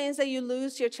also means that you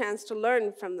lose your chance to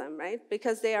learn from them, right?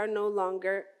 Because they are no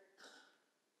longer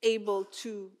able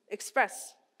to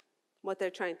express what they're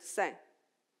trying to say.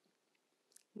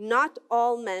 Not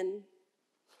all men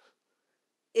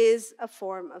is a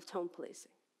form of tone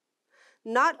policing.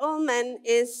 Not all men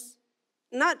is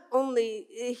not only,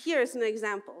 here's an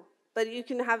example, but you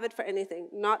can have it for anything.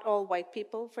 Not all white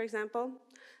people, for example.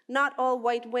 Not all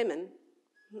white women,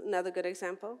 another good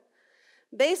example.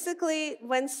 Basically,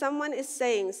 when someone is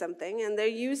saying something and they're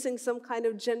using some kind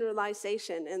of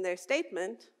generalization in their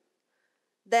statement,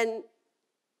 then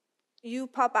you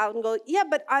pop out and go, yeah,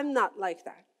 but I'm not like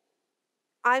that.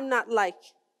 I'm not like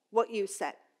what you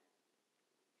said.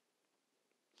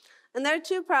 And there are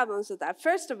two problems with that.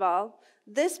 First of all,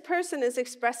 this person is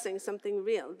expressing something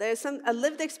real. There's a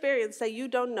lived experience that you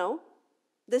don't know.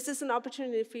 This is an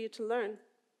opportunity for you to learn.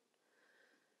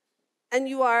 And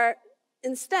you are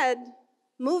instead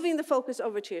moving the focus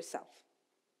over to yourself.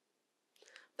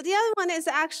 But the other one is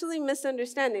actually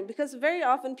misunderstanding, because very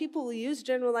often people will use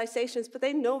generalizations, but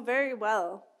they know very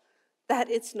well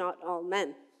that it's not all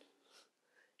men.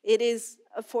 It is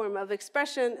a form of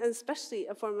expression, and especially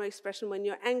a form of expression when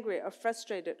you're angry or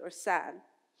frustrated or sad.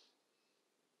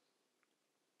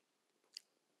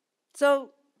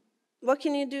 So, what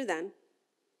can you do then?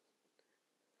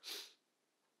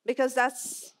 Because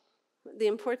that's the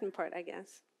important part, I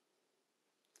guess.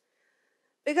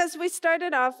 Because we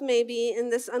started off maybe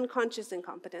in this unconscious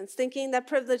incompetence, thinking that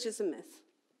privilege is a myth.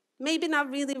 Maybe not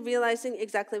really realizing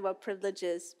exactly what privilege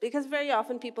is, because very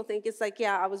often people think it's like,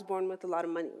 yeah, I was born with a lot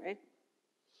of money, right?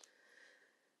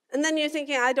 And then you're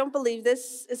thinking, I don't believe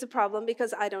this is a problem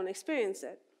because I don't experience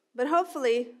it. But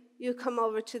hopefully you come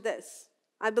over to this.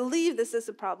 I believe this is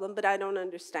a problem, but I don't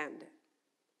understand it.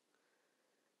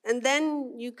 And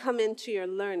then you come into your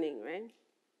learning, right?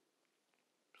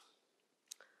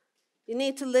 You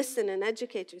need to listen and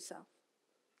educate yourself.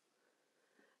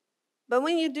 But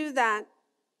when you do that,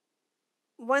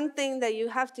 one thing that you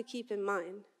have to keep in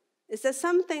mind is that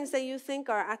some things that you think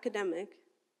are academic,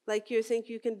 like you think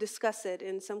you can discuss it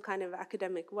in some kind of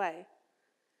academic way,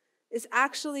 is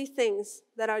actually things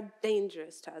that are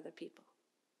dangerous to other people.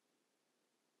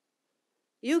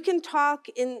 You can talk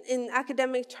in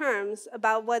academic terms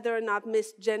about whether or not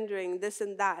misgendering this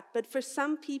and that, but for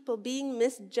some people, being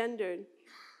misgendered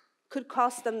could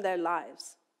cost them their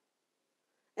lives.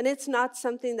 And it's not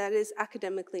something that is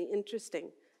academically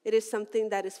interesting. It is something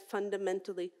that is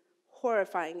fundamentally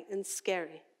horrifying and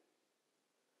scary.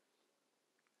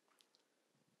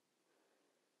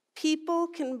 People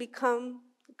can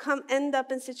end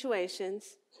up in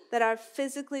situations that are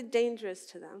physically dangerous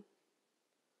to them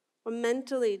or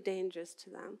mentally dangerous to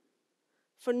them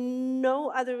for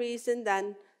no other reason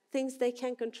than things they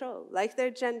can't control, like their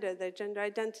gender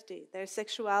identity, their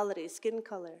sexuality, skin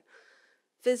color,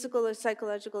 physical or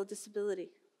psychological disability.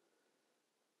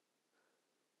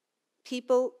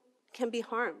 People can be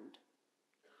harmed.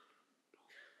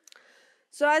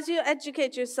 So as you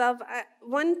educate yourself,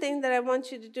 one thing that I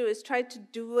want you to do is try to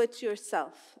do it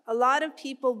yourself. A lot of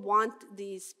people want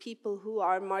these people who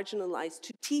are marginalized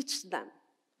to teach them.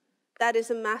 That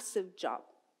is a massive job.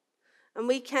 And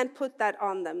we can't put that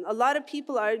on them. A lot of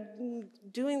people are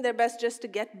doing their best just to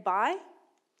get by.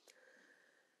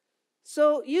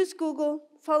 So use Google,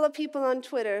 follow people on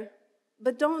Twitter,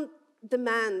 but don't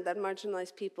demand that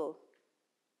marginalized people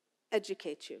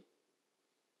educate you.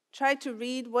 Try to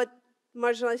read what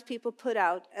marginalized people put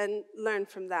out and learn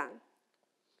from that.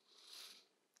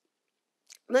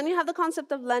 Then you have the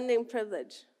concept of lending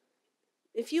privilege.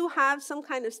 If you have some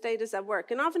kind of status at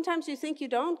work, and oftentimes you think you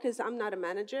don't because I'm not a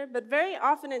manager, but very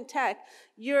often in tech,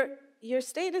 your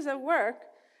status at work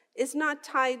is not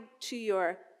tied to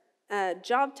your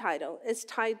job title, it's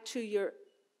tied to your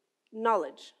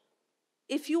knowledge.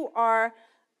 If you are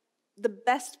the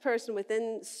best person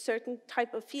within a certain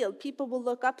type of field, people will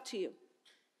look up to you.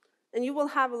 And you will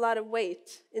have a lot of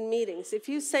weight in meetings. If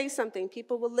you say something,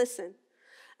 people will listen.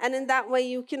 And in that way,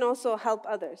 you can also help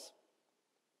others.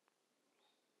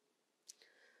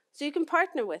 So you can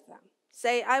partner with them.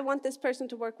 Say, I want this person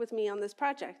to work with me on this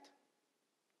project.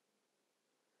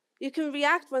 You can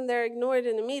react when they're ignored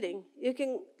in a meeting. You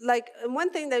can, like,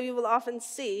 one thing that you will often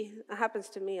see, it happens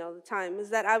to me all the time, is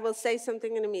that I will say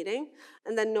something in a meeting,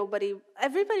 and then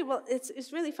everybody will,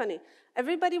 it's really funny.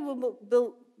 Everybody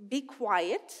will be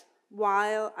quiet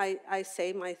while I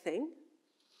say my thing.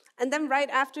 And then right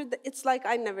after, it's like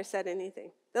I never said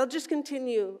anything. They'll just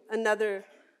continue another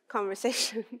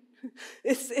conversation.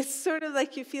 It's sort of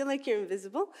like you feel like you're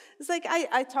invisible. It's like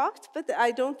I talked, but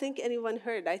I don't think anyone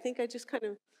heard. I think I just kind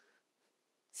of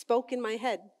spoke in my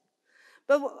head.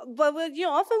 But what you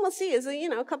often will see is,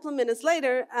 a couple of minutes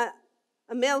later,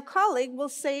 a male colleague will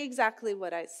say exactly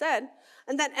what I said,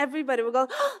 and then everybody will go,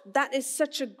 oh, that is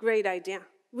such a great idea.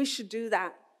 We should do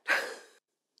that.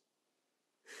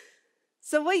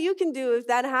 So what you can do if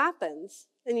that happens,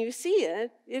 and you see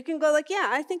it, you can go like, yeah,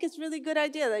 I think it's a really good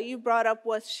idea that you brought up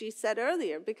what she said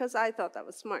earlier, because I thought that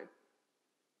was smart.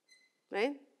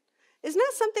 Right? It's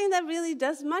not something that really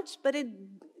does much, but it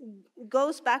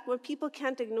goes back where people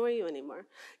can't ignore you anymore.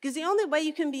 Because the only way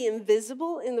you can be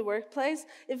invisible in the workplace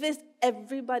if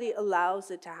everybody allows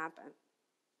it to happen.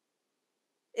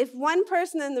 If one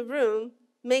person in the room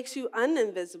makes you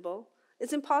uninvisible,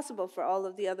 it's impossible for all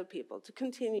of the other people to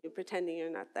continue pretending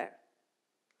you're not there.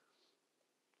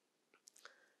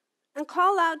 And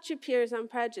call out your peers on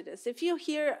prejudice. If you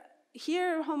hear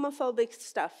homophobic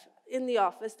stuff in the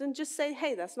office, then just say,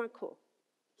 hey, that's not cool.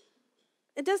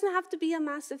 It doesn't have to be a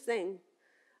massive thing.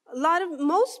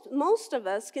 Most of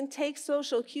us can take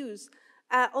social cues,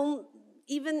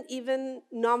 even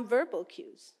nonverbal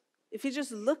cues. If you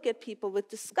just look at people with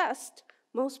disgust,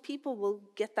 most people will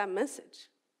get that message.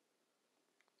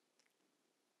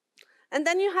 And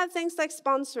then you have things like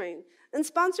sponsoring. And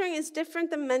sponsoring is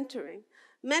different than mentoring.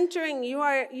 Mentoring,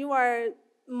 you are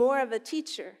more of a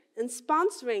teacher. In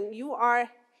sponsoring, you are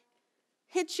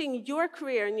hitching your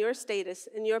career and your status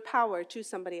and your power to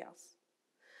somebody else.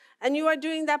 And you are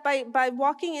doing that by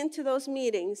walking into those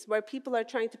meetings where people are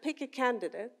trying to pick a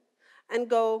candidate and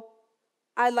go,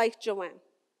 I like Joanne.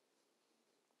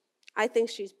 I think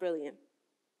she's brilliant.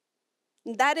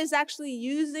 And that is actually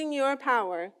using your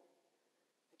power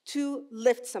to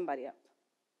lift somebody up.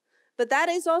 But that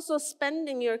is also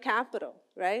spending your capital,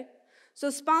 right? So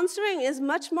sponsoring is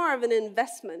much more of an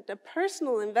investment, a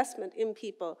personal investment in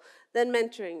people than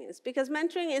mentoring is. Because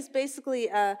mentoring is basically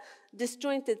a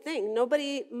disjointed thing.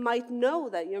 Nobody might know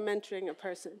that you're mentoring a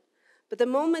person. But the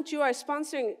moment you are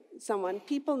sponsoring someone,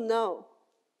 people know.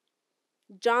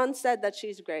 John said that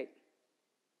she's great,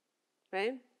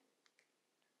 right?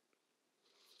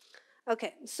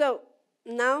 Okay, so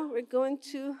now we're going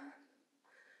to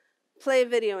play a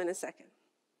video in a second.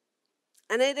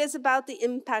 And it is about the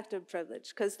impact of privilege,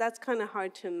 because that's kind of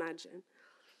hard to imagine.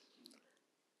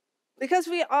 Because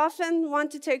we often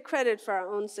want to take credit for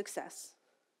our own success.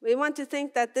 We want to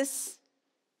think that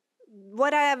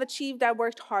what I have achieved, I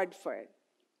worked hard for it.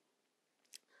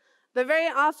 But very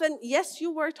often, yes,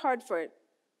 you worked hard for it,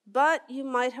 but you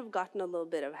might have gotten a little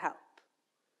bit of help.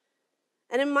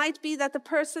 And it might be that the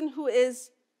person who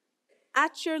is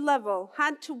at your level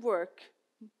had to work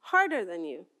harder than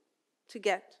you to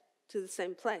get to the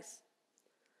same place.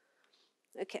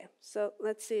 Okay, so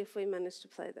let's see if we manage to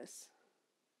play this.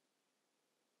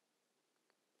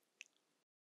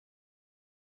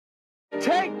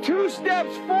 Take 2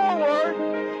 steps forward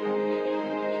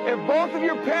if both of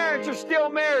your parents are still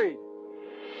married.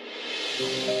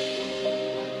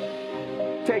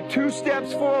 Take 2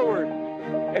 steps forward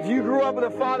if you grew up with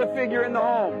a father figure in the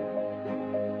home.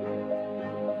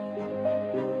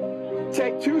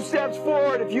 Take 2 steps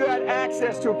forward if you had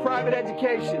access to a private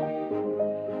education.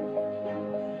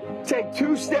 Take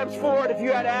 2 steps forward if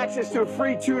you had access to a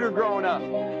free tutor growing up.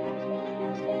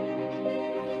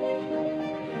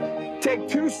 Take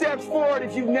 2 steps forward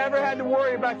if you've never had to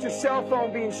worry about your cell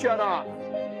phone being shut off.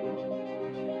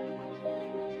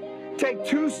 Take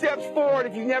 2 steps forward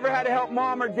if you've never had to help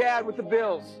mom or dad with the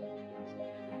bills.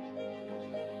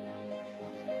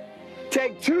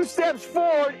 Take 2 steps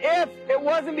forward if it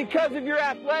wasn't because of your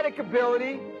athletic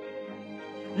ability.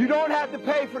 You don't have to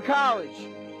pay for college.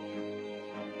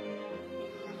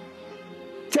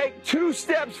 Take 2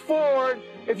 steps forward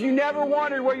if you never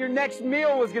wondered where your next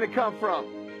meal was going to come from.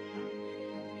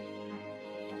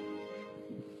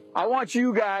 I want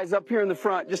you guys up here in the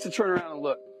front just to turn around and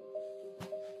look.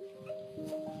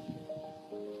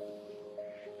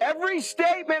 Every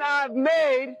statement I've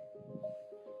made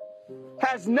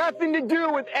has nothing to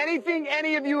do with anything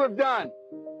any of you have done.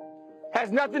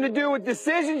 Has nothing to do with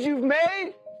decisions you've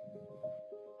made.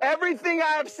 Everything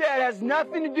I have said has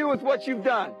nothing to do with what you've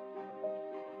done.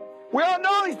 We all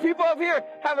know these people up here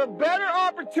have a better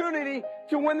opportunity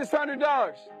to win this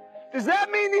 $100. Does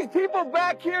that mean these people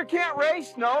back here can't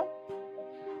race? No.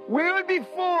 We would be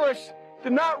foolish to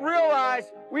not realize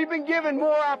we've been given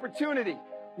more opportunity.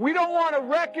 We don't want to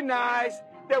recognize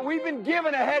that we've been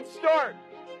given a head start.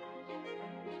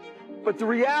 But the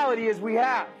reality is we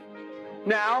have.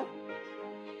 Now,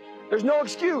 there's no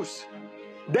excuse.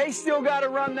 They still got to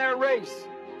run their race.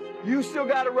 You still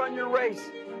got to run your race.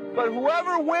 But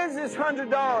whoever wins this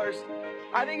 $100,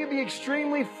 I think it'd be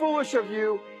extremely foolish of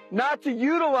you not to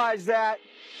utilize that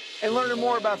and learn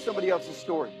more about somebody else's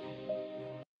story.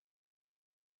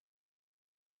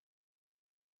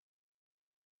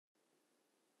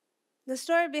 The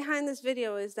story behind this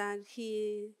video is that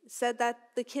he said that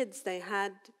the kids, they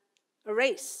had a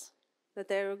race, that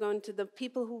they were going to, the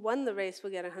people who won the race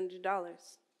would get $100.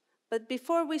 But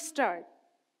before we start,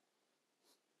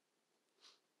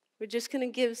 we're just going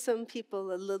to give some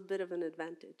people a little bit of an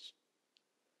advantage.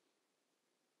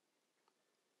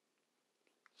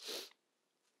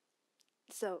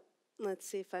 So let's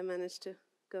see if I manage to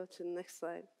go to the next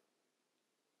slide.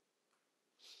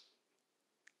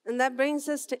 And that brings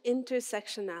us to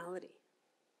intersectionality.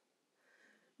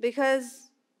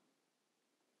 Because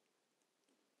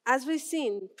as we've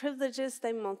seen, privileges,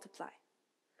 they multiply.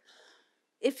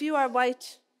 If you are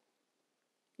white,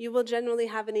 you will generally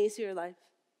have an easier life.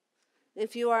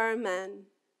 If you are a man,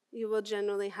 you will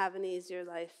generally have an easier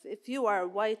life. If you are a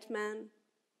white man,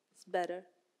 it's better.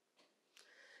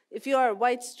 If you are a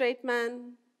white straight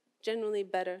man, generally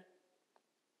better.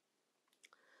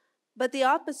 But the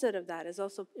opposite of that is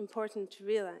also important to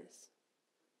realize.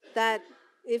 That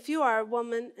if you are a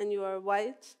woman and you are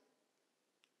white,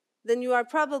 then you are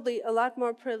probably a lot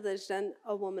more privileged than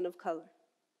a woman of color.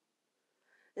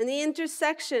 And the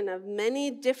intersection of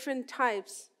many different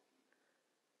types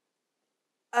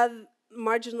of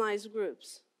marginalized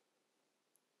groups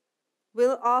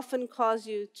will often cause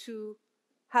you to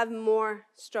have more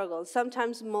struggles,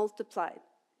 sometimes multiplied.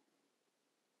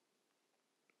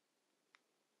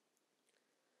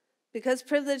 Because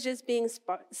privilege is being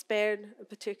spared a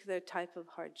particular type of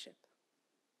hardship.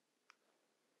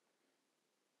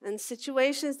 And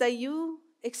situations that you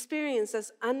experience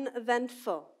as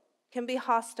uneventful can be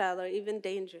hostile or even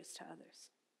dangerous to others.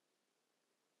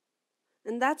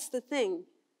 And that's the thing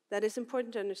that is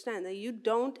important to understand, that you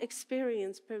don't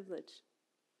experience privilege.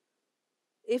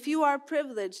 If you are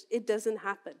privileged, it doesn't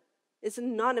happen. It's a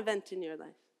non-event in your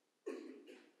life.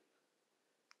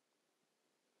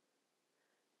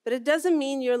 But it doesn't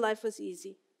mean your life was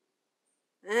easy.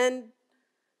 And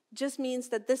just means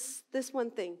that this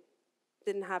one thing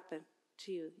didn't happen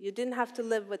to you. You didn't have to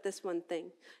live with this one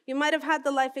thing. You might have had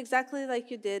the life exactly like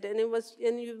you did, and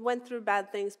you went through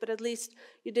bad things, but at least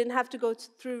you didn't have to go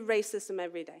through racism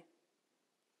every day.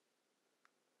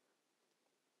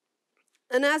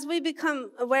 And as we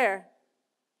become aware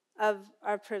of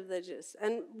our privileges,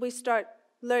 and we start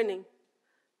learning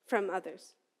from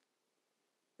others,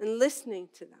 and listening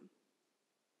to them,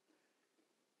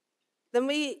 then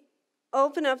we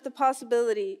open up the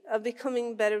possibility of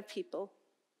becoming better people,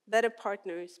 better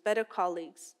partners, better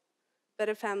colleagues,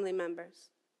 better family members.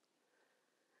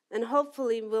 And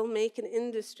hopefully we'll make an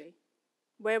industry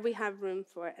where we have room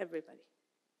for everybody.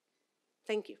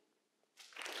 Thank you.